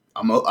 Like,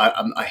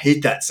 I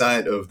hate that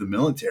side of the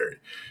military.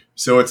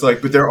 So it's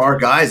like, but there are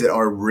guys that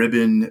are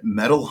ribbon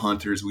medal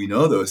hunters. We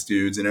know those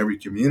dudes in every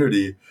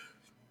community.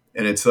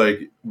 And it's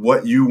like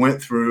what you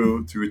went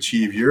through to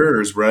achieve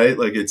yours, right?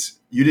 Like,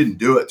 you didn't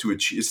do it to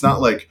achieve. It's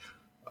not like,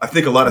 I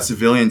think a lot of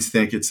civilians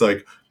think it's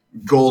like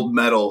gold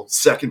medal,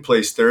 2nd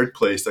place, 3rd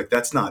place. Like,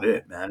 that's not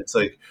it, man. It's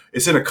like,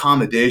 it's an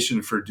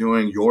accommodation for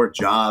doing your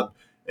job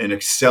and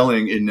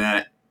excelling in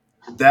that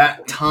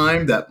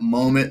time, that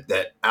moment,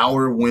 that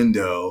hour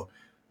window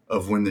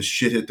of when the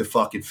shit hit the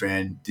fucking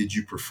fan. Did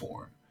you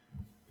perform?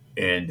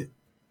 And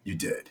you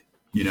did,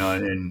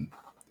 and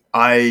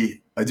I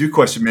do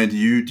question, man, do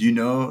you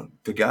know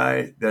the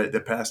guy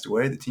that passed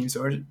away, the team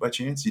sergeant, by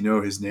chance? Do you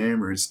know his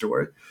name or his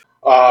story?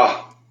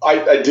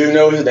 I do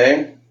know his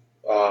name.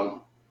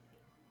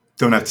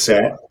 Don't have to say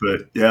it,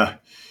 but yeah.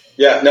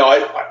 Yeah, no,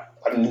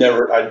 I'm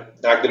never going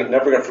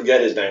to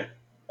forget his name.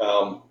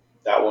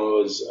 That one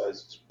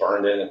was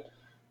burned in.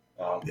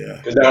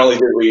 Because not only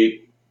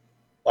did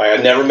I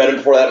had never met him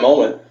before that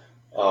moment,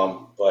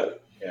 but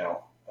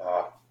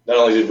Not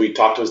only did we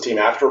talk to his team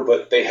after,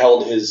 but they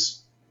held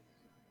his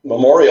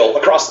memorial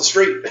across the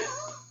street.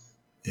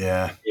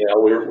 Yeah.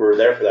 We were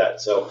there for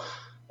that. So,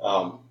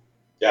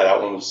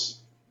 that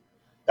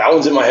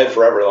one's in my head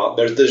forever.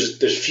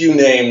 There's few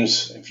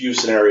names and few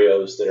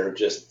scenarios that are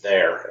just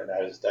there, and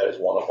that is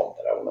one of them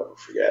that I will never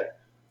forget.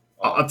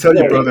 I'll tell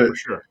you, brother, for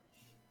sure.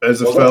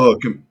 as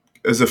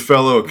a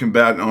fellow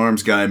combatant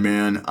arms guy,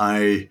 man,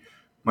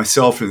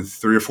 myself and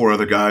 3 or 4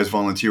 other guys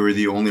volunteer with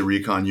the only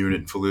recon unit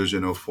in Fallujah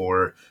in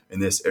 04 in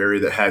this area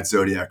that had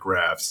Zodiac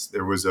rafts.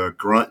 There was a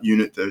grunt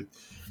unit that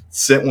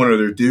sent one of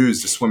their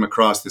dudes to swim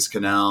across this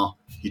canal.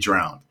 He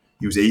drowned.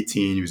 He was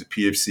 18. He was a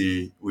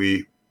PFC.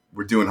 We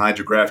were doing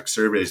hydrographic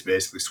surveys,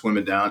 basically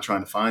swimming down,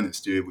 trying to find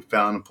this dude. We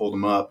found him, pulled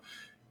him up.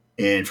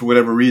 And for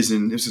whatever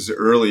reason, this is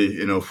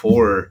early in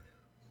 04,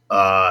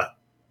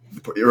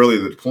 early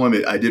in the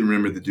deployment, I didn't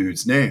remember the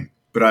dude's name.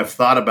 But I've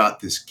thought about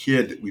this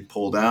kid that we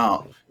pulled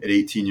out at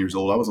 18 years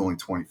old. I was only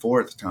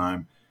 24 at the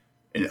time,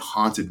 and it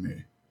haunted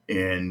me.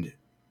 And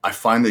I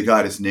finally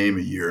got his name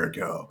a year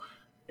ago.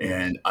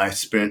 And I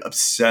spent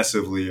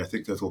obsessively, I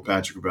think I told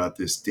Patrick about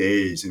this,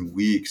 days and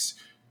weeks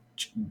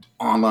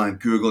online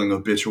Googling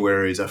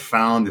obituaries. I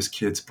found this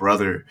kid's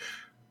brother,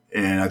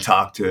 and I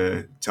talked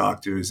to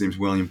his name's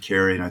William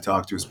Carey, and I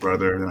talked to his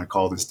brother, and then I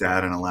called his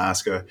dad in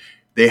Alaska.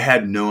 They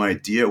had no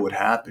idea what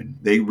happened.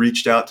 They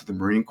reached out to the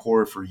Marine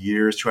Corps for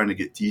years trying to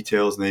get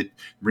details, and the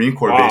Marine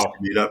Corps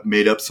basically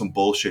made up some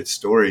bullshit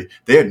story.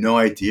 They had no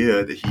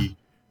idea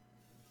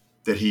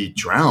that he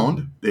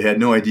drowned. They had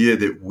no idea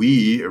that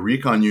we, a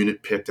recon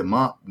unit, picked him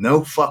up.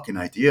 No fucking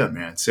idea,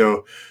 man.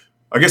 So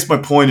I guess my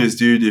point is,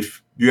 dude,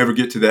 if you ever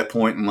get to that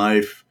point in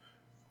life,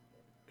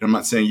 and I'm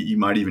not saying you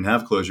might even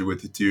have closure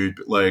with the dude,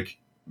 but like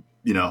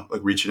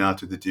reaching out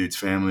to the dude's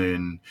family,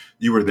 and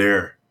you were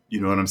there,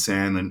 you know what I'm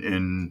saying?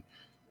 And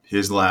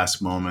his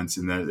last moments,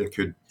 and that there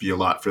could be a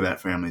lot for that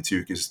family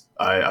too. Cause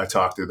I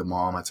talked to the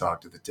mom, I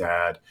talked to the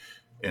dad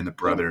and the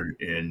brother,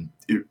 and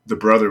the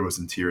brother was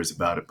in tears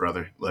about it,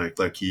 brother.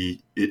 Like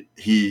he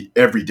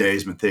every day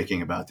has been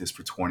thinking about this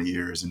for 20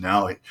 years. And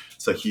now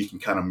it's like he can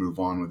kind of move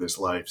on with his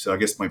life. So I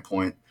guess my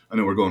point, I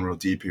know we're going real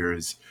deep here,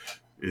 is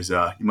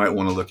you might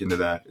want to look into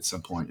that at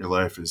some point in your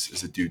life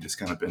as a dude that's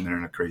kind of been there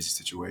in a crazy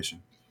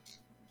situation.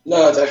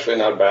 No, it's actually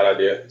not a bad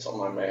idea. It's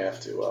something I may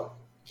have to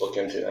look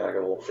into, and I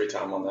got a little free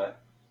time on that.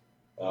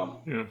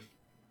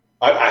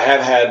 I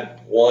have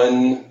had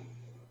one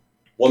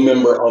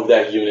member of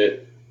that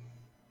unit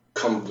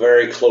come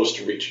very close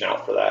to reaching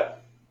out for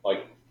that.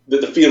 Like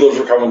the feelers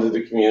were coming to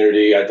the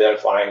community,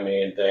 identifying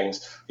me and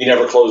things. He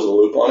never closed the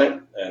loop on it,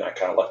 and I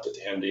kind of left it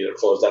to him to either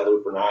close that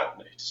loop or not,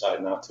 and he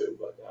decided not to.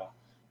 But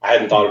I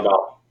hadn't thought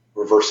about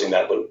reversing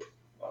that loop.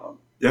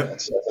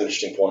 That's an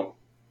interesting point.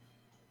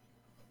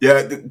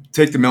 Yeah,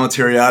 take the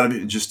military out of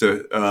it, just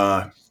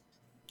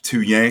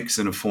 2 Yanks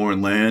in a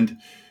foreign land.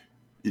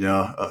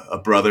 A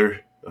brother,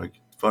 like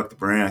fuck the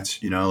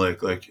branch,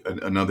 like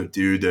another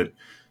dude that,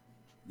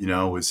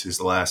 was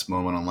his last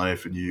moment in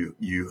life, and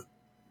you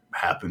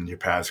happen, your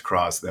paths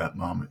cross that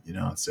moment,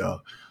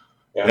 so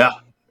yeah,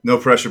 no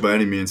pressure by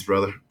any means,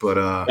 brother, but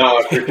no,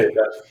 I appreciate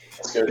that.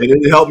 That's good.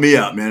 It helped me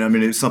out, man. I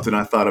mean, it's something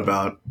I thought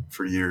about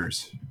for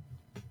years.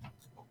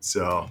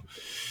 So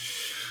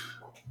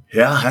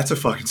yeah, that's a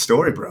fucking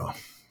story, bro.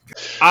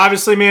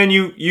 Obviously, man,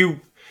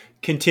 you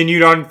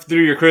continued on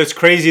through your career. It's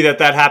crazy that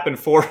happened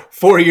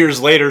 4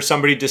 years later.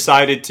 Somebody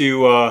decided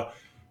to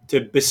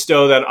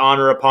bestow that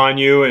honor upon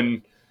you,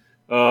 and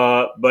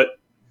but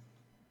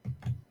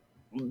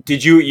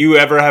did you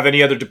ever have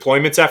any other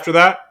deployments after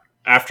that?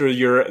 After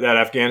that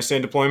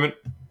Afghanistan deployment?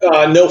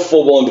 No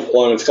full-blown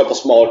deployments. A couple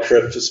smaller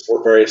trips to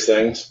support various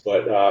things,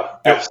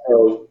 but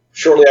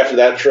shortly after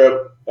that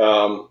trip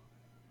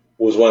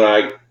was when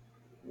I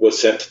was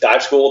sent to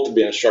dive school to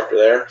be an instructor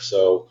there.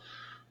 So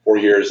 4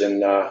 years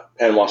in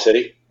Panama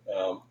City.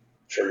 I'm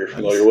sure you're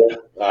familiar with.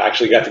 I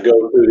actually got to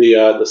go through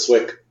the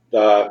SWIC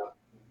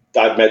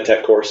dive med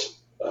tech course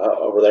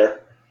over there.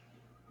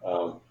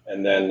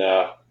 And then,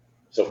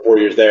 so 4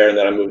 years there, and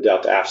then I moved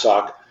out to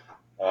AFSOC.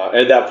 And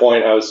at that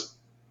point, I was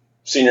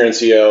senior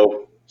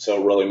NCO,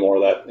 so really more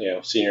of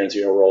that, senior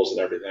NCO roles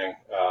and everything.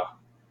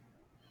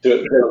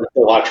 Doing a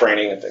lot of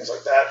training and things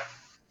like that.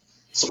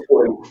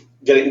 Supporting,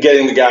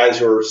 getting the guys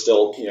who are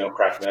still,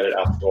 craft netted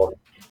out the door.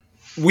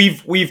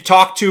 We've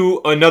talked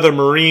to another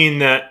Marine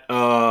that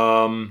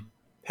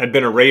had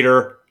been a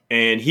Raider,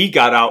 and he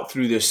got out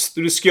through the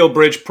Skill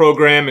Bridge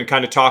program, and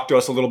kind of talked to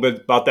us a little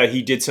bit about that.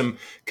 He did some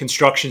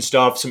construction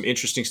stuff, some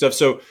interesting stuff.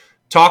 So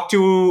talk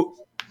to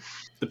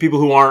the people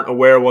who aren't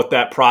aware what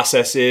that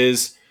process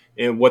is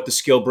and what the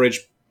Skill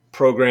Bridge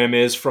program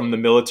is from the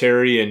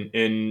military,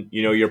 and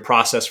your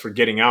process for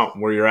getting out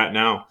and where you're at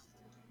now.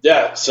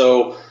 Yeah.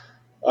 So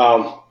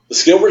the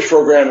Skill Bridge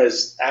program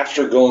is,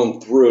 after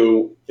going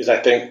through, is I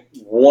think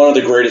one of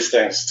the greatest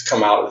things to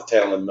come out of the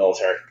tail end of the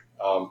military,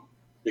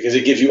 because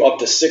it gives you up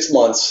to 6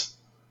 months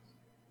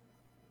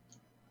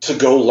to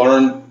go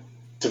learn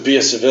to be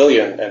a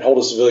civilian and hold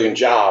a civilian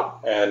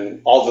job,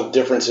 and all the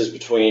differences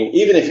between,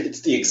 even if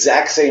it's the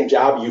exact same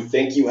job you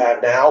think you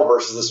have now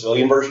versus the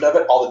civilian version of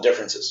it, all the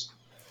differences,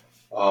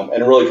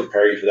 and really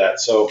prepare you for that.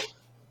 So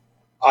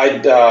I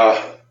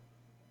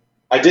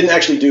didn't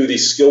actually do the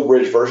skill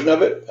bridge version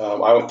of it.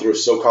 I went through a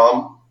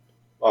SOCOM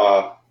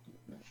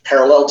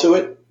parallel to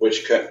it,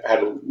 which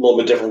had a little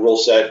bit different rule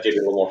set, gave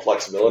you a little more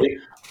flexibility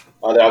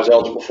that I was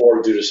eligible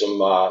for due to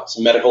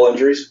some medical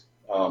injuries.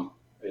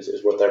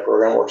 Is what that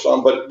program works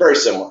on, but very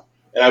similar.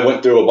 And I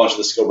went through a bunch of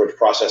the skill bridge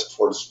process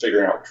before just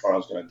figuring out which one I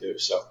was going to do.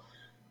 So,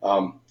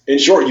 in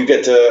short, you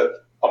get to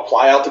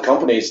apply out to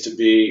companies to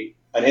be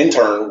an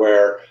intern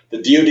where the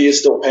DoD is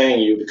still paying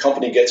you, the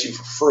company gets you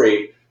for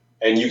free,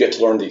 and you get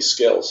to learn these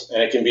skills.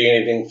 And it can be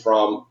anything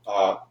from,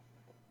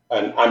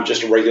 and I'm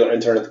just a regular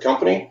intern at the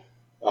company,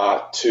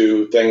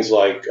 to things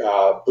like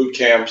boot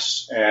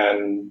camps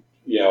and,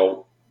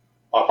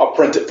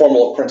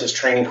 formal apprentice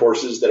training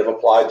courses that have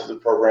applied to the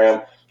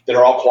program that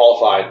are all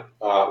qualified,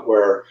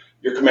 where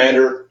your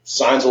commander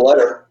signs a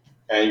letter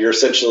and you're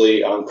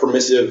essentially on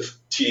permissive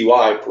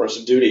TDY,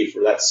 permissive duty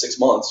for that 6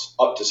 months,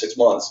 up to 6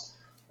 months.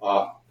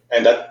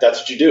 And that's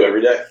what you do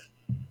every day.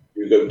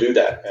 You go do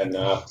that. And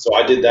so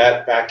I did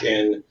that back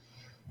in,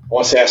 I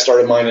want to say I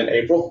started mine in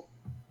April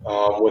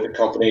with a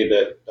company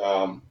that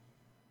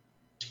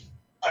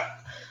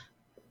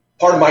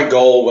part of my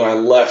goal when I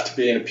left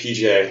being a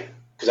PJ,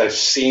 because I've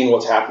seen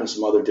what's happened to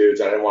some other dudes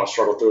and I didn't want to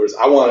struggle through it, is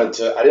I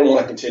didn't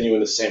want to continue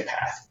in the same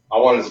path. I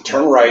wanted to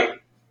turn right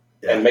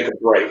and make a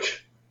break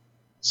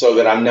so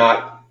that I'm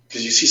not,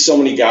 because you see so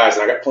many guys,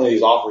 and I got plenty of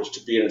these offers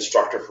to be an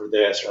instructor for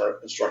this or an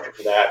instructor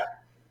for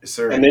that. Yes,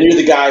 sir. And then you're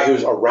the guy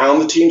who's around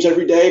the teams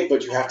every day,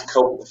 but you have to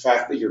cope with the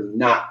fact that you're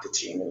not the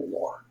team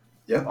anymore.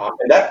 Yeah.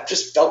 And that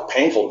just felt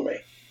painful to me.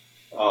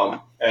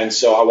 And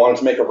so I wanted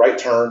to make a right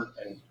turn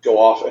and go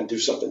off and do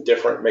something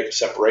different, make a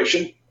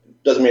separation.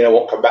 Doesn't mean I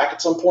won't come back at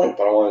some point,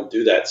 but I want to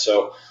do that.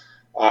 So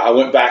I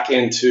went back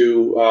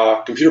into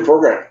computer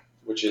programming,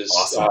 which is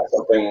awesome.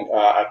 something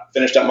I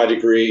finished out my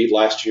degree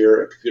last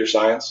year in computer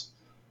science.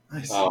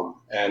 Nice.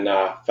 And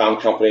found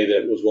a company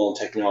that was willing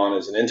to take me on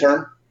as an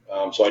intern.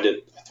 So I did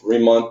a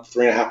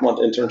 3.5 month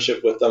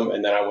internship with them,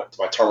 and then I went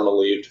to my terminal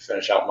leave to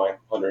finish out my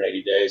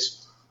 180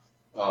 days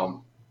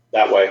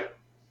that way.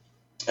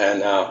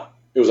 And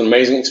it was an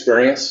amazing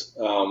experience.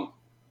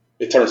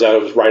 It turns out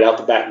it was right out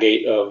the back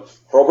gate of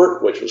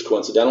Hurlburt, which was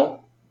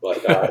coincidental, but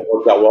it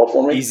worked out well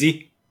for me.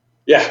 Easy?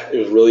 Yeah, it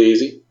was really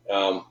easy.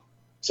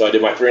 So I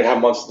did my 3.5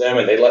 months with them,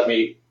 and they let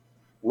me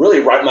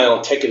really write my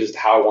own ticket as to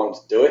how I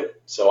wanted to do it.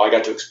 So I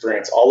got to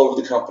experience all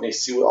over the company,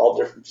 see what all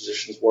the different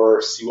positions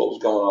were, see what was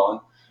going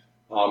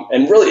on.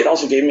 And really, it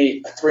also gave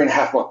me a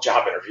 3.5 month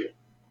job interview.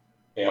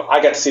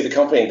 I got to see the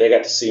company, and they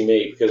got to see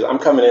me, because I'm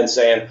coming in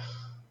saying,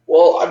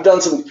 well, I've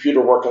done some computer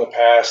work in the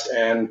past,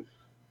 and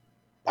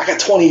I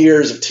got 20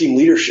 years of team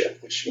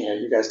leadership, which,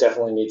 you guys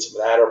definitely need some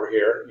of that over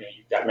here.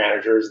 You've got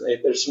managers.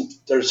 There's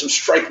some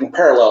striking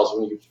parallels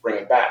when you bring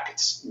it back.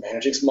 It's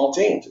managing small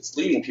teams. It's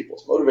leading people.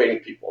 It's motivating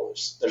people.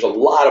 There's a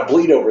lot of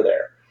bleed over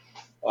there.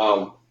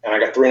 And I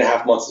got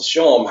 3.5 months to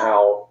show them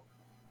how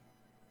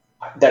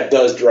that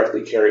does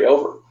directly carry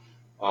over.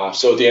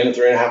 So at the end of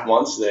 3.5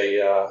 months,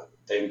 they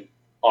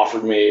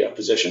offered me a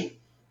position.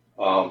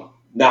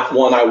 Not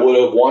one I would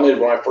have wanted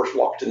when I first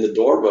walked in the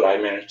door, but I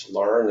managed to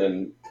learn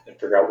and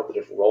figure out what the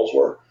different roles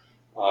were.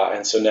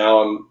 And so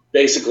now I'm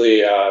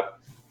basically a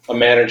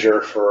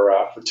manager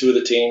for 2 of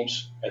the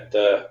teams at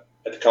the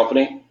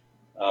company.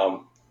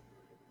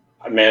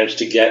 I managed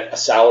to get a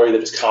salary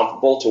that is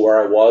comparable to where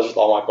I was with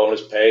all my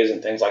bonus pays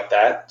and things like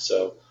that.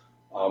 So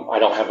I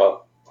don't have a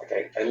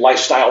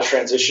lifestyle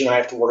transition I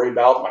have to worry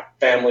about. My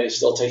family is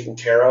still taken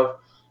care of.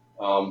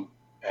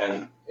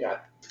 And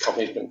the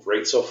company's been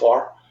great so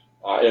far.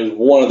 It was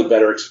one of the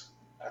better,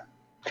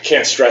 I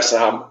can't stress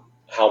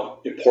how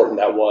important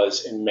that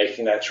was in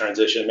making that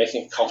transition,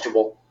 making it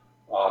comfortable,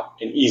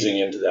 and easing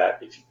into that.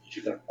 If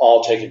you can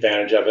all take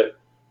advantage of it,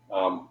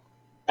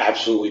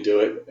 absolutely do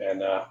it.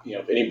 And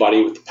if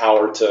anybody with the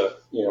power to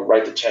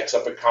write the checks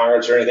up at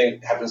Congress or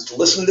anything happens to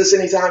listen to this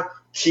anytime,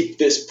 keep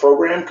this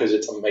program, because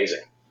it's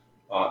amazing.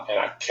 And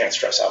I can't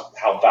stress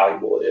how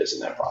valuable it is in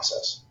that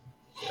process.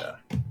 Yeah.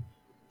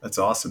 That's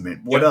awesome,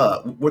 man.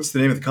 What's the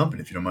name of the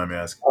company, if you don't mind me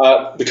asking?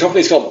 The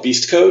company's called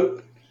Beast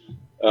Code,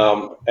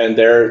 and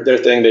their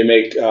thing, they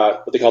make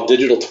what they call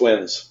digital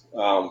twins.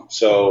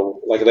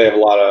 So like they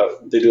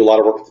do a lot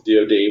of work with the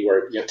DoD,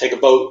 where take a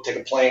boat, take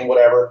a plane,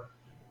 whatever,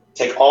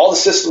 take all the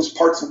systems,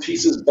 parts and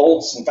pieces,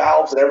 bolts and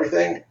valves and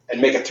everything,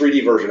 and make a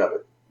 3D version of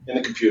it in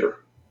the computer.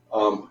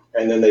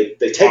 And then they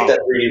take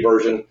that 3D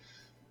version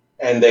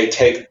and they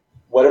take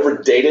whatever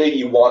data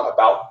you want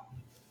about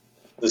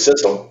the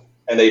system,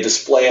 and they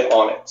display it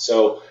on it.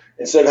 So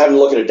instead of having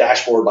to look at a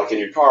dashboard like in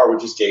your car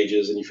with just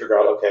gauges, and you figure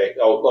out, okay,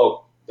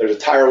 there's a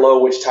tire low,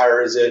 which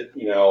tire is it?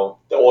 The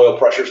oil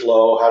pressure's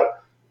low.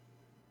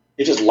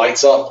 It just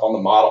lights up on the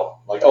model,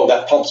 like, oh,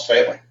 that pump's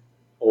failing,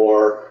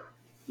 or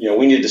we're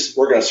going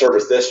to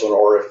service this one,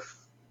 or if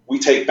we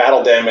take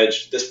battle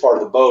damage this part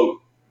of the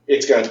boat,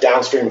 it's going to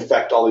downstream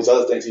affect all these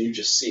other things, and you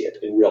just see it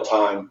in real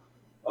time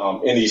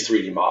in these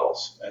 3D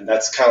models. And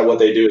that's kind of what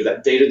they do.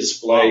 That data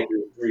display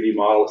through 3D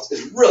models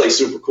is really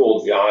super cool,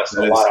 to be honest.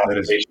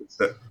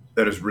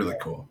 That is really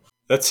cool.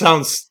 That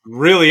sounds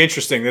really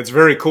interesting. That's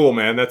very cool,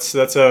 man. That's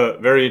a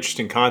very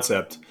interesting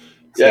concept.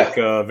 It's like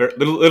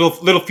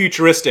little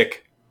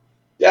futuristic.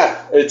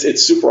 Yeah,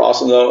 it's super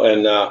awesome though,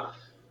 and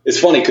it's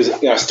funny because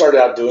I started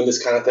out doing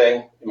this kind of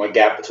thing in my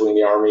gap between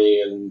the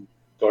Army and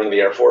going to the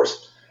Air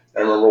Force.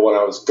 And I remember when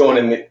I was going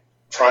in,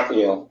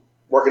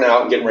 working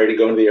out and getting ready to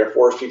go into the Air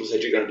Force, people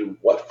said, "You're going to do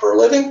what for a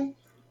living?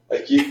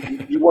 Like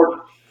you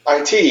work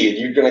IT, and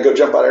you're going to go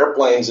jump out of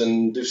airplanes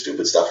and do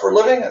stupid stuff for a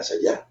living?" I said,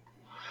 "Yeah."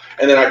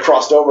 And then I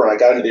crossed over and I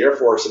got into the Air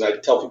Force, and I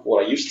tell people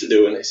what I used to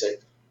do, and they say,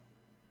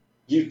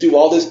 "You do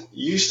all this?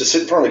 You used to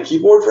sit in front of a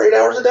keyboard for 8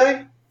 hours a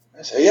day?"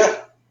 I say, "Yeah."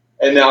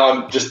 And now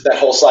I'm just, that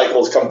whole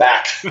cycle has come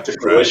back to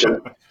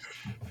fruition when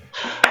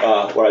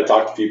I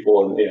talk to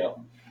people, and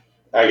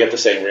I get the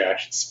same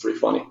reaction. It's pretty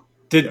funny.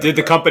 Did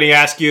the company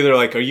ask you? They're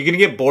like, "Are you going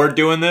to get bored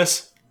doing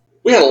this?"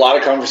 We had a lot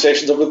of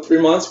conversations over the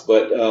 3 months,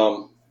 but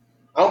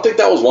I don't think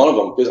that was one of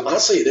them, because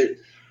honestly,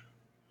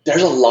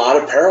 there's a lot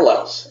of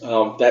parallels.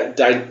 That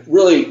I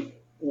really,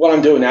 what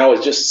I'm doing now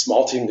is just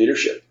small team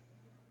leadership,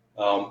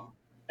 and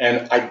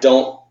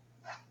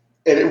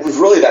it was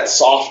really that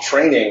soft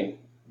training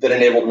that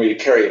enabled me to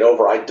carry it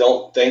over. I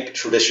don't think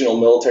traditional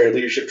military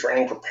leadership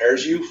training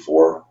prepares you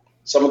for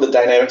some of the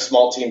dynamic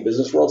small team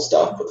business world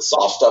stuff, but the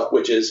soft stuff,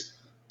 which is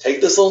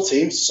take this little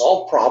team,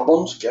 solve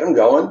problems, get them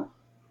going,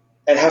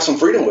 and have some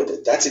freedom with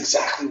it. That's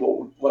exactly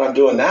what I'm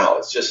doing now.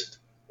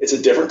 It's a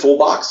different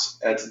toolbox,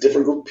 and it's a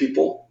different group of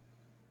people,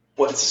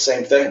 but it's the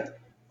same thing.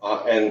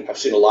 And I've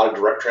seen a lot of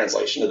direct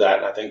translation of that,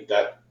 and I think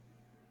that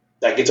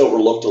gets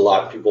overlooked a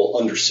lot. People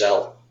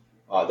undersell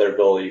their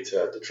ability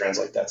to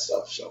translate that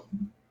stuff. So,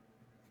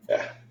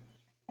 yeah.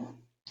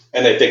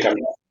 And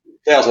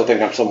they also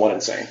think I'm somewhat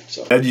insane.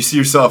 So, do you see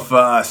yourself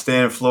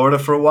staying in Florida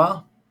for a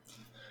while?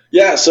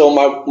 Yeah. So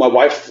my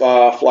wife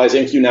flies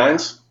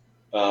MQ-9s,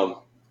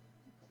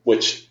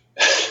 which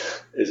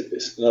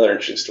is another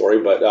interesting story.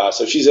 But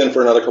so she's in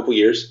for another couple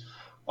years.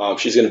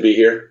 She's going to be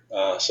here,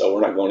 so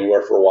we're not going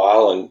anywhere for a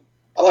while. And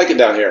I like it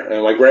down here.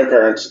 And my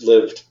grandparents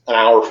lived an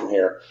hour from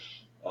here.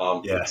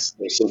 There's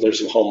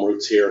some home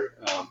roots here,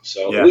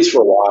 at least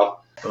for a while.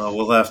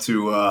 We'll have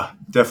to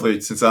definitely,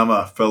 since I'm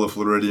a fellow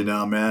Floridian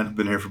now, man, I've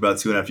been here for about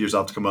 2.5 years.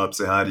 I'll have to come up,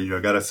 say hi to you. I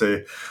got to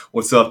say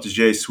what's up to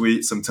Jay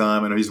Sweet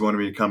sometime. I know he's wanted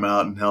me to come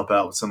out and help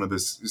out with some of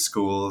his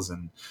schools.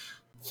 And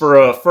for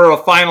a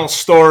final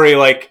story,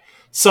 like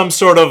some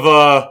sort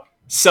of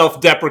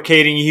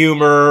self-deprecating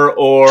humor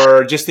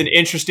or just an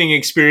interesting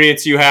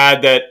experience you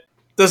had that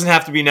doesn't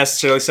have to be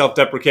necessarily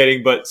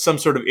self-deprecating, but some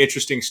sort of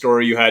interesting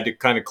story you had to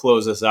kind of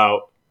close us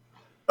out.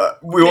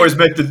 We always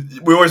make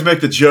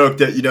the joke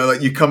that,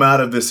 like you come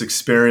out of this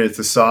experience,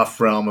 the soft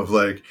realm of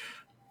like,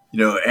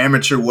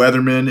 amateur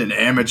weathermen and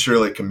amateur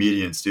like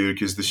comedians, dude,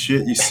 because the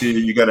shit you see,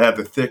 you got to have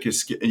the thickest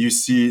skin, and you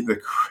see the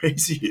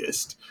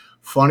craziest,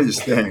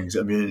 funniest things.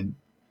 I mean,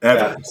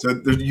 ever. Yeah. So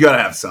you got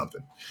to have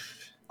something.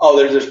 Oh,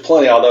 there's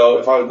plenty. Although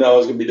if I would know I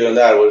was going to be doing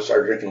that, I would have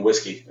started drinking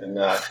whiskey, and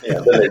then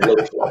they'd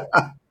really fly.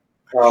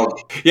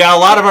 Yeah, a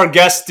lot of our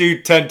guests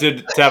do tend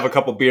to have a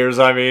couple beers.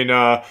 I mean,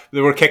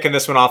 we're kicking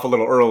this one off a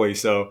little early,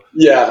 so.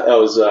 Yeah, that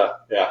was,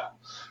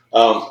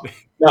 No,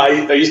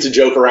 I used to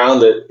joke around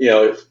that,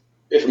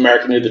 if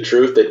America knew the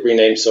truth, they'd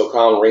rename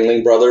SoCal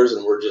Ringling Brothers,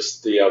 and we're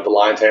just the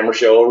Lion Tamer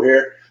show over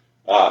here.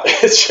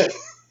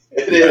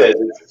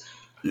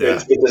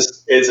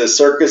 It's a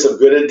circus of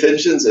good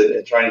intentions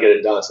and trying to get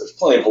it done. So there's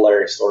plenty of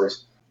hilarious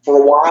stories.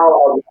 For a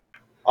while,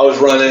 I was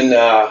running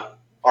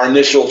our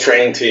initial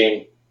training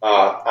team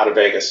out of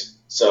Vegas.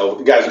 So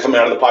the guys would come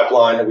out of the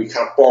pipeline, and we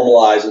kind of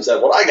formalized and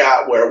said, what I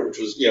got, which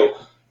was,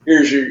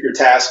 here's your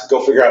task, go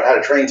figure out how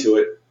to train to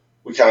it.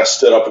 We kind of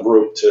stood up a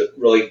group to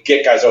really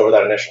get guys over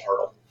that initial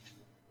hurdle.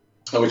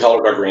 And we called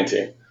it our green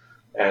team.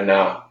 And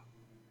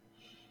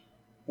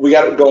we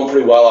got it going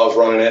pretty well. I was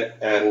running it.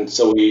 And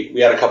so we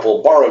had a couple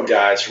of borrowed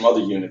guys from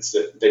other units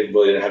that they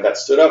really didn't have that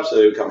stood up. So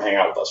they would come hang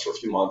out with us for a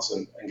few months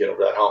and get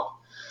over that hump.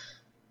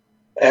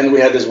 And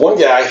we had this one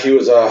guy, he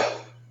was a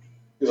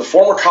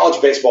former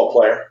college baseball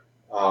player.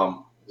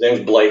 His name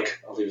was Blake.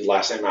 I'll leave his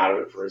last name out of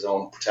it for his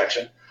own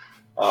protection.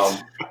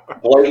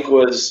 Blake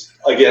was,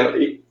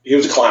 again, he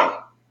was a clown.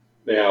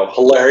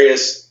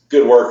 Hilarious,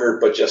 good worker,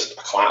 but just a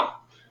clown.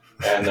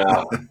 And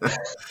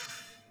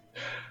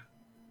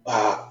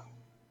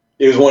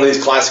it was one of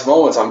these classic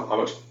moments.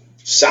 I'm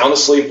sound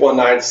asleep one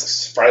night,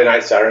 Friday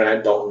night, Saturday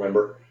night, don't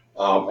remember.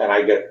 And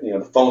I get,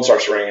 the phone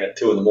starts ringing at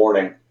 2 a.m.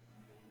 And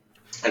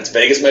it's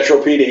Vegas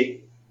Metro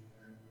PD.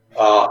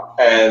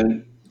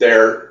 And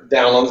they're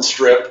down on the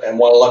strip and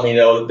want to let me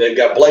know that they've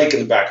got Blake in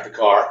the back of the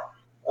car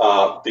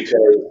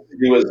because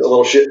he was a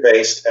little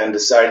shit-faced and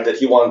decided that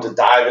he wanted to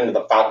dive into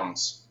the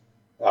fountains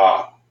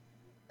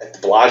at the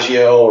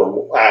Bellagio,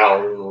 or I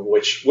don't remember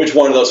which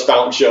one of those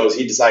fountain shows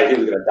he decided he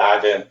was going to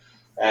dive in.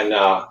 And,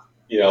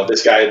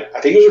 this guy,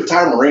 I think he was a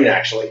retired Marine,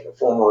 actually, a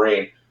former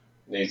Marine.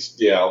 And he's,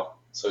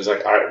 So he's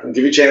like, all right, I'll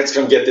give you a chance to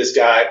come get this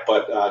guy.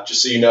 But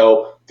just so you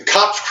know, the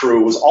cops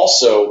crew was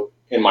also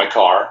in my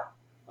car.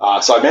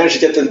 So I managed to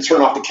get them to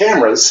turn off the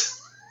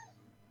cameras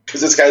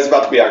because this guy's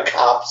about to be on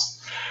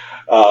cops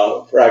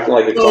for acting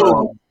like a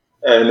clown.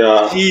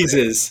 And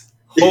Jesus.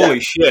 Holy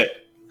shit.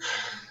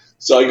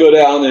 So I go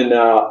down and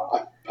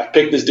I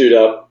pick this dude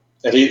up.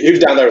 And he was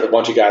down there with a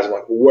bunch of guys. I'm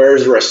like,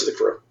 where's the rest of the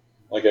crew?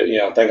 Like,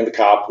 thanking the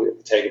cop, we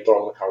take it, throw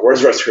him in the car.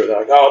 Where's the rest of the crew? They're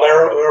like, oh,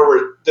 they're over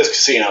at this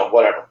casino,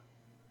 whatever.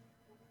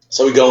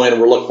 So we go in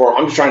and we're looking for him.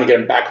 I'm just trying to get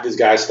him back with these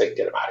guys so they can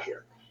get him out of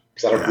here.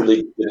 Because I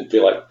really didn't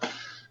feel like.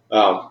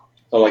 I'm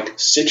like,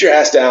 sit your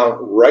ass down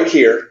right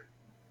here.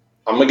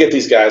 I'm going to get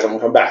these guys. I'm going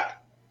to come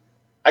back.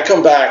 I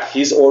come back.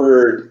 He's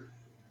ordered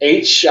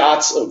 8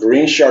 shots of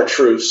green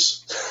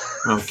chartreuse.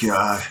 Oh,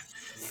 God.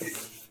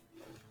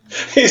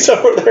 He's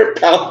over there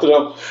pounding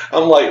them.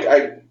 I'm like,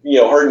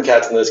 herding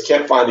cats in this.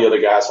 Can't find the other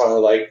guy. So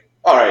I'm like,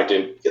 all right,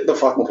 dude, get in the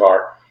fucking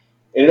car.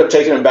 Ended up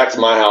taking him back to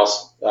my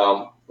house.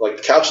 Like,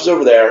 the couch is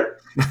over there.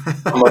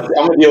 I'm going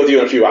to deal with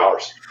you in a few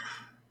hours.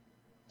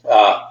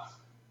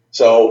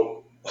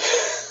 So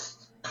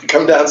I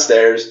come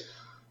downstairs,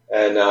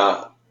 and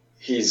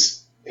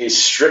he's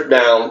stripped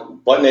down,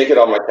 butt naked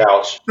on my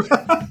couch.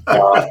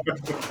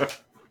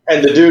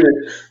 And the dude,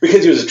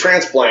 because he was a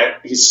transplant,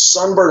 he's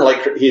sunburned,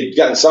 like he had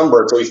gotten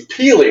sunburned, so he's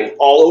peeling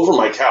all over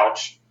my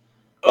couch.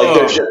 Like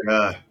there's just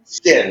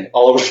skin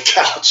all over the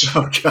couch.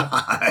 Oh,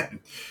 God.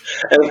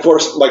 And of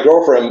course, my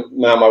girlfriend,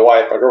 now my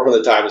wife, my girlfriend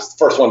at the time, is the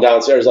first one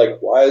downstairs, like,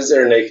 why is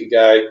there a naked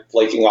guy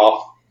flaking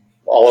off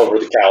all over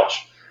the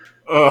couch?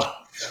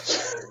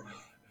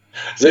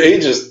 So he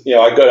just,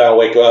 I go down,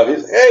 wake up,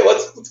 he's, hey,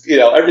 let's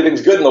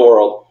everything's good in the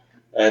world.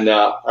 And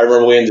I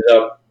remember we ended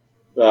up,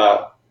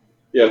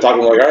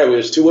 talking like, all right,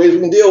 there's 2 ways we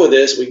can deal with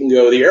this. We can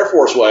go the Air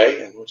Force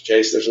way, in which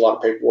case there's a lot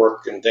of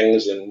paperwork and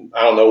things, and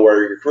I don't know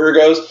where your career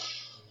goes.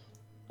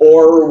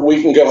 Or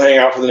we can go hang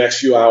out for the next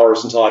few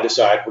hours until I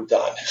decide we're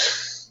done.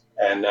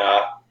 And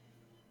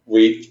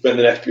we spent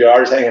the next few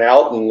hours hanging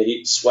out, and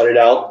he sweated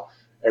out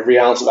every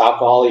ounce of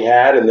alcohol he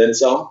had, and then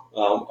some,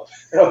 of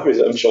his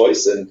own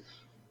choice. And,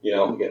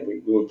 again,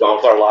 we moved on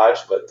with our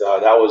lives. But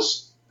that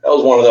was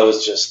one of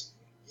those just,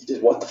 you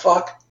did what the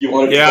fuck? You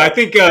wanted I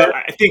think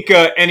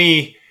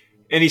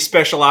any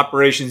special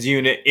operations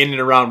unit in and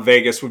around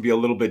Vegas would be a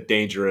little bit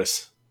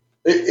dangerous.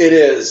 It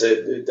is.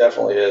 It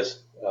definitely is.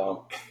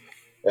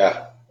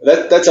 Yeah.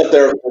 That's up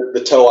there with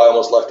the toe I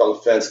almost left on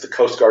the fence, the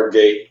Coast Guard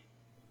gate,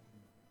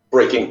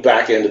 breaking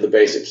back into the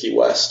base at Key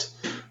West.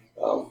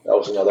 That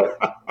was another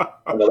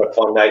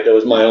fun night. That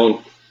was my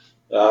own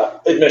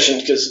admission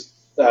because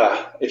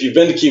if you've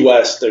been to Key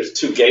West, there's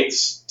 2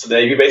 gates to the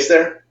Navy base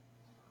there.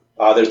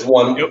 There's the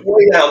one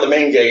way down the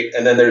main gate,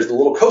 and then there's the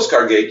little Coast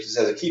Guard gate that just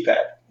has a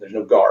keypad. There's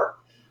no guard.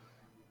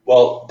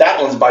 Well,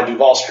 that one's by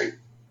Duval Street.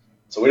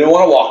 So we didn't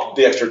want to walk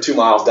the extra 2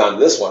 miles down to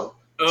this one.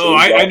 Oh,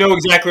 I know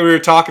exactly what you're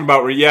talking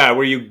about. Where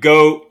you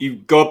go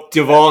up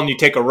Duval and you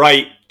take a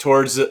right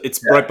towards it's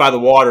right by the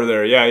water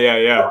there.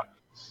 Yeah.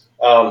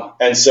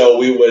 And so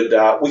we could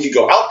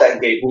go out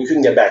that gate, but we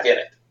couldn't get back in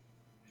it.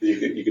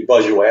 You could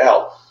buzz your way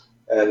out.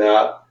 And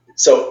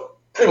so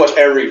pretty much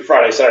every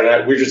Friday, Saturday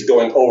night, we're just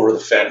going over the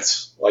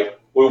fence. Like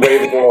we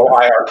wave the little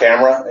IR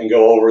camera and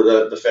go over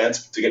the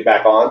fence to get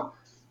back on.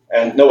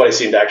 And nobody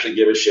seemed to actually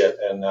give a shit.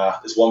 And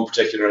this one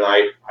particular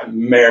night, I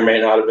may or may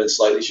not have been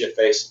slightly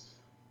shit-faced.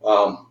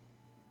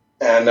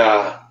 And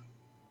I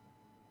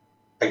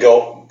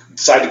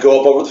decide to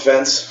go up over the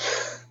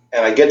fence,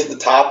 and I get to the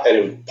top, and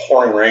it was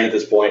pouring rain at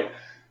this point,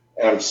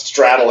 and I'm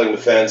straddling the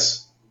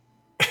fence,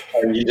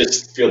 and you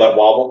just feel that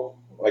wobble,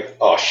 like,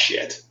 oh,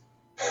 shit.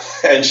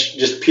 And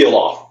just peel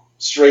off,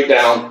 straight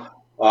down,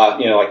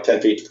 like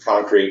 10 feet to the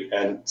concrete,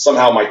 and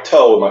somehow my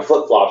toe and my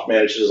flip-flops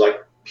managed to just, like,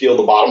 peel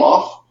the bottom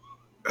off.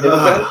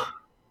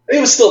 It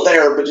was still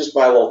there, but just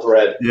by a little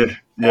thread.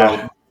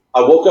 Yeah.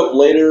 I woke up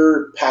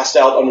later, passed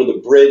out under the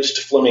bridge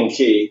to Fleming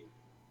Key,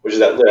 which is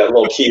that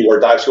little key where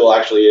dive school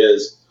actually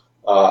is.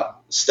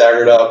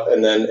 Staggered up,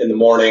 and then in the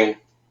morning,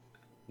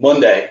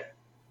 Monday,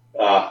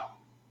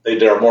 they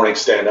did our morning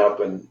stand up,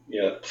 and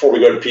before we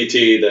go to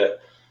PT,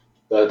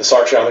 the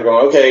sergeant are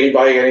going, okay,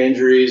 anybody got any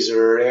injuries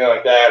or anything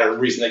like that, or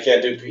reason they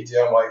can't do PT?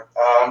 I'm like,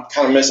 I'm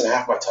kind of missing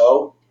half my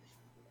toe.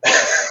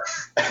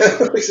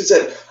 Like I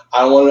said,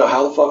 I don't want to know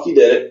how the fuck you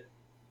did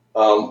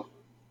it.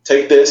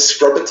 Take this,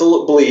 scrub it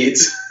till it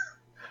bleeds,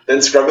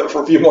 then scrub it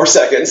for a few more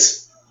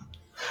seconds,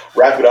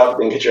 wrap it up,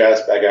 then get your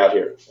ass back out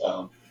here.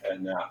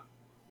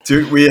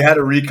 Dude, we had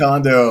a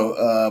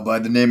recondo by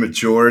the name of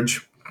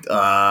George.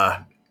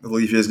 I'll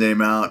leave his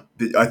name out.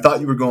 I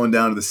thought you were going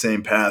down to the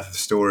same path of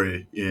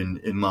story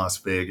in Las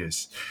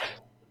Vegas.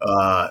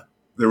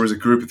 There was a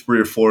group of 3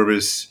 or 4 of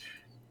us.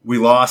 We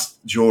lost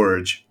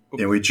George,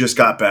 and we just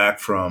got back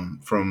from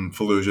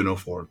Fallujah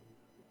 04.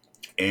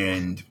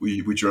 And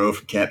we drove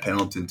from Camp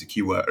Pendleton to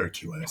Key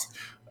West,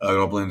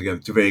 all blended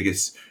together to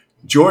Vegas.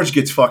 George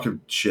gets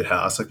fucking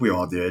shithoused like we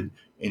all did,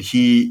 and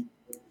he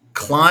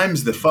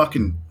climbs the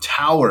fucking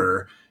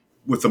tower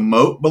with a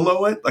moat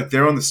below it, like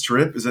they're on the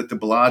Strip. Is that the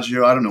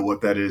Bellagio? I don't know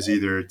what that is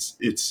either.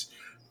 It's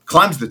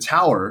climbs the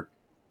tower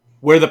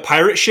where the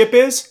pirate ship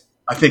is?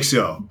 I think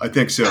so.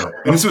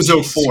 And this was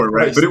 04,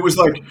 right? But it was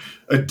like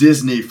a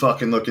Disney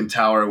fucking looking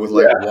tower with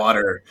like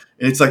water.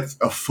 And it's like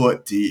a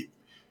foot deep.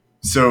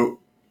 So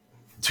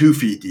 2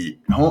 feet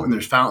deep. And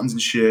there's fountains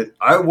and shit.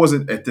 I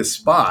wasn't at this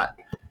spot.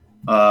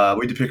 We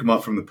had to pick him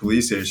up from the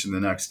police station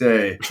the next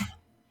day.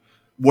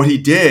 What he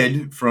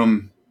did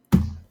from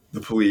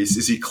the police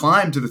is he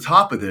climbed to the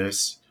top of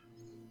this,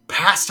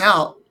 passed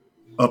out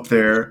up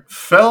there,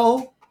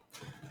 fell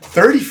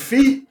 30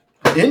 feet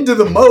into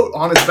the moat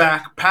on his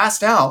back,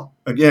 passed out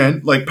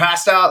again, like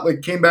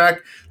came back,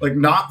 like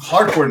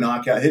hardcore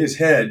knockout, hit his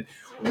head,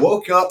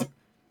 woke up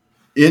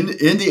in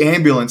the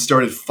ambulance,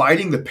 started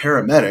fighting the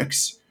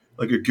paramedics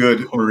like a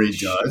good Marine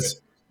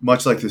does,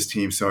 much like this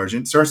team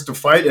sergeant, starts to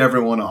fight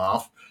everyone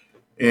off.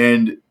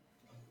 And,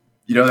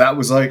 that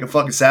was like a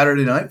fucking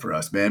Saturday night for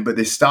us, man. But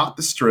they stopped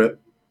the strip.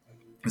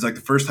 It was like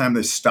the first time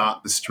they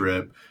stopped the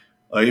strip.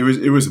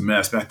 It was a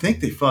mess. But I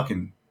think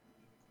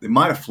they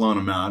might have flown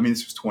him out. I mean,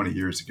 this was 20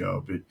 years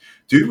ago, but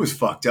dude was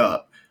fucked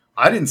up.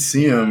 I didn't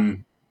see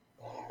him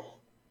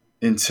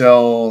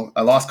until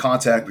I lost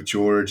contact with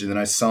George, and then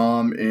I saw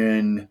him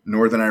in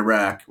northern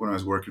Iraq when I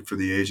was working for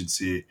the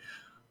agency.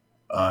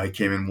 He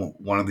came in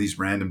one of these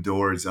random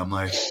doors. I'm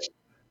like,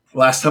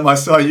 last time I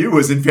saw you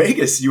was in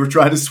Vegas. You were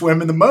trying to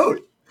swim in the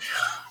moat.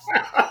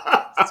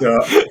 So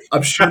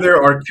I'm sure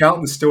there are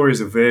countless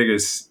stories of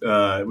Vegas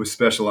with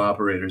special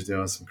operators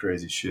doing some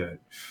crazy shit.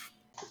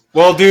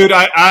 Well, dude,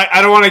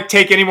 I don't want to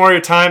take any more of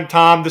your time,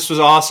 Tom. This was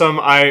awesome.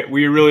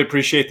 We really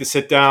appreciate the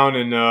sit down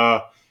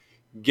and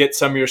get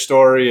some of your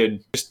story,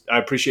 and I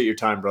appreciate your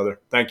time, brother.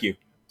 Thank you.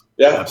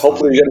 Yeah, absolutely.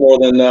 Hopefully you get more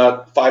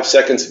than 5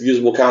 seconds of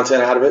usable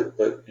content out of it,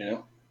 but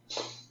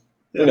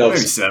who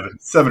knows? Maybe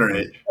 7 or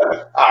 8.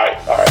 All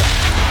right.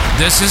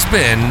 This has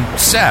been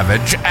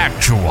Savage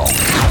Actual.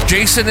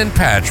 Jason and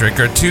Patrick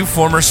are 2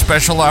 former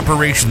special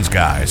operations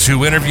guys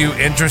who interview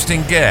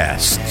interesting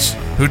guests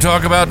who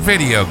talk about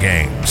video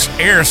games,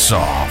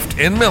 airsoft,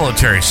 and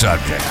military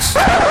subjects.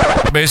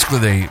 Basically,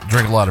 they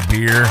drink a lot of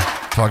beer,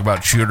 talk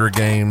about shooter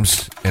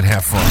games, and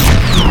have fun.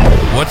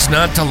 What's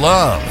not to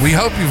love? We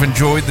hope you've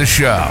enjoyed the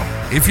show.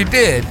 If you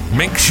did,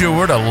 make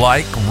sure to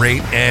like,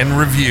 rate, and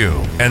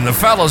review. And the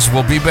fellas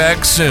will be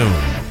back soon.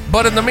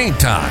 But in the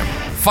meantime,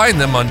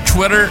 find them on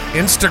Twitter,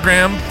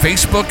 Instagram,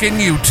 Facebook, and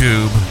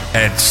YouTube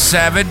at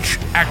Savage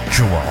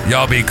Actual.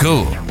 Y'all be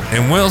cool,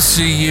 and we'll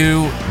see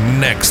you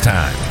next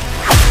time.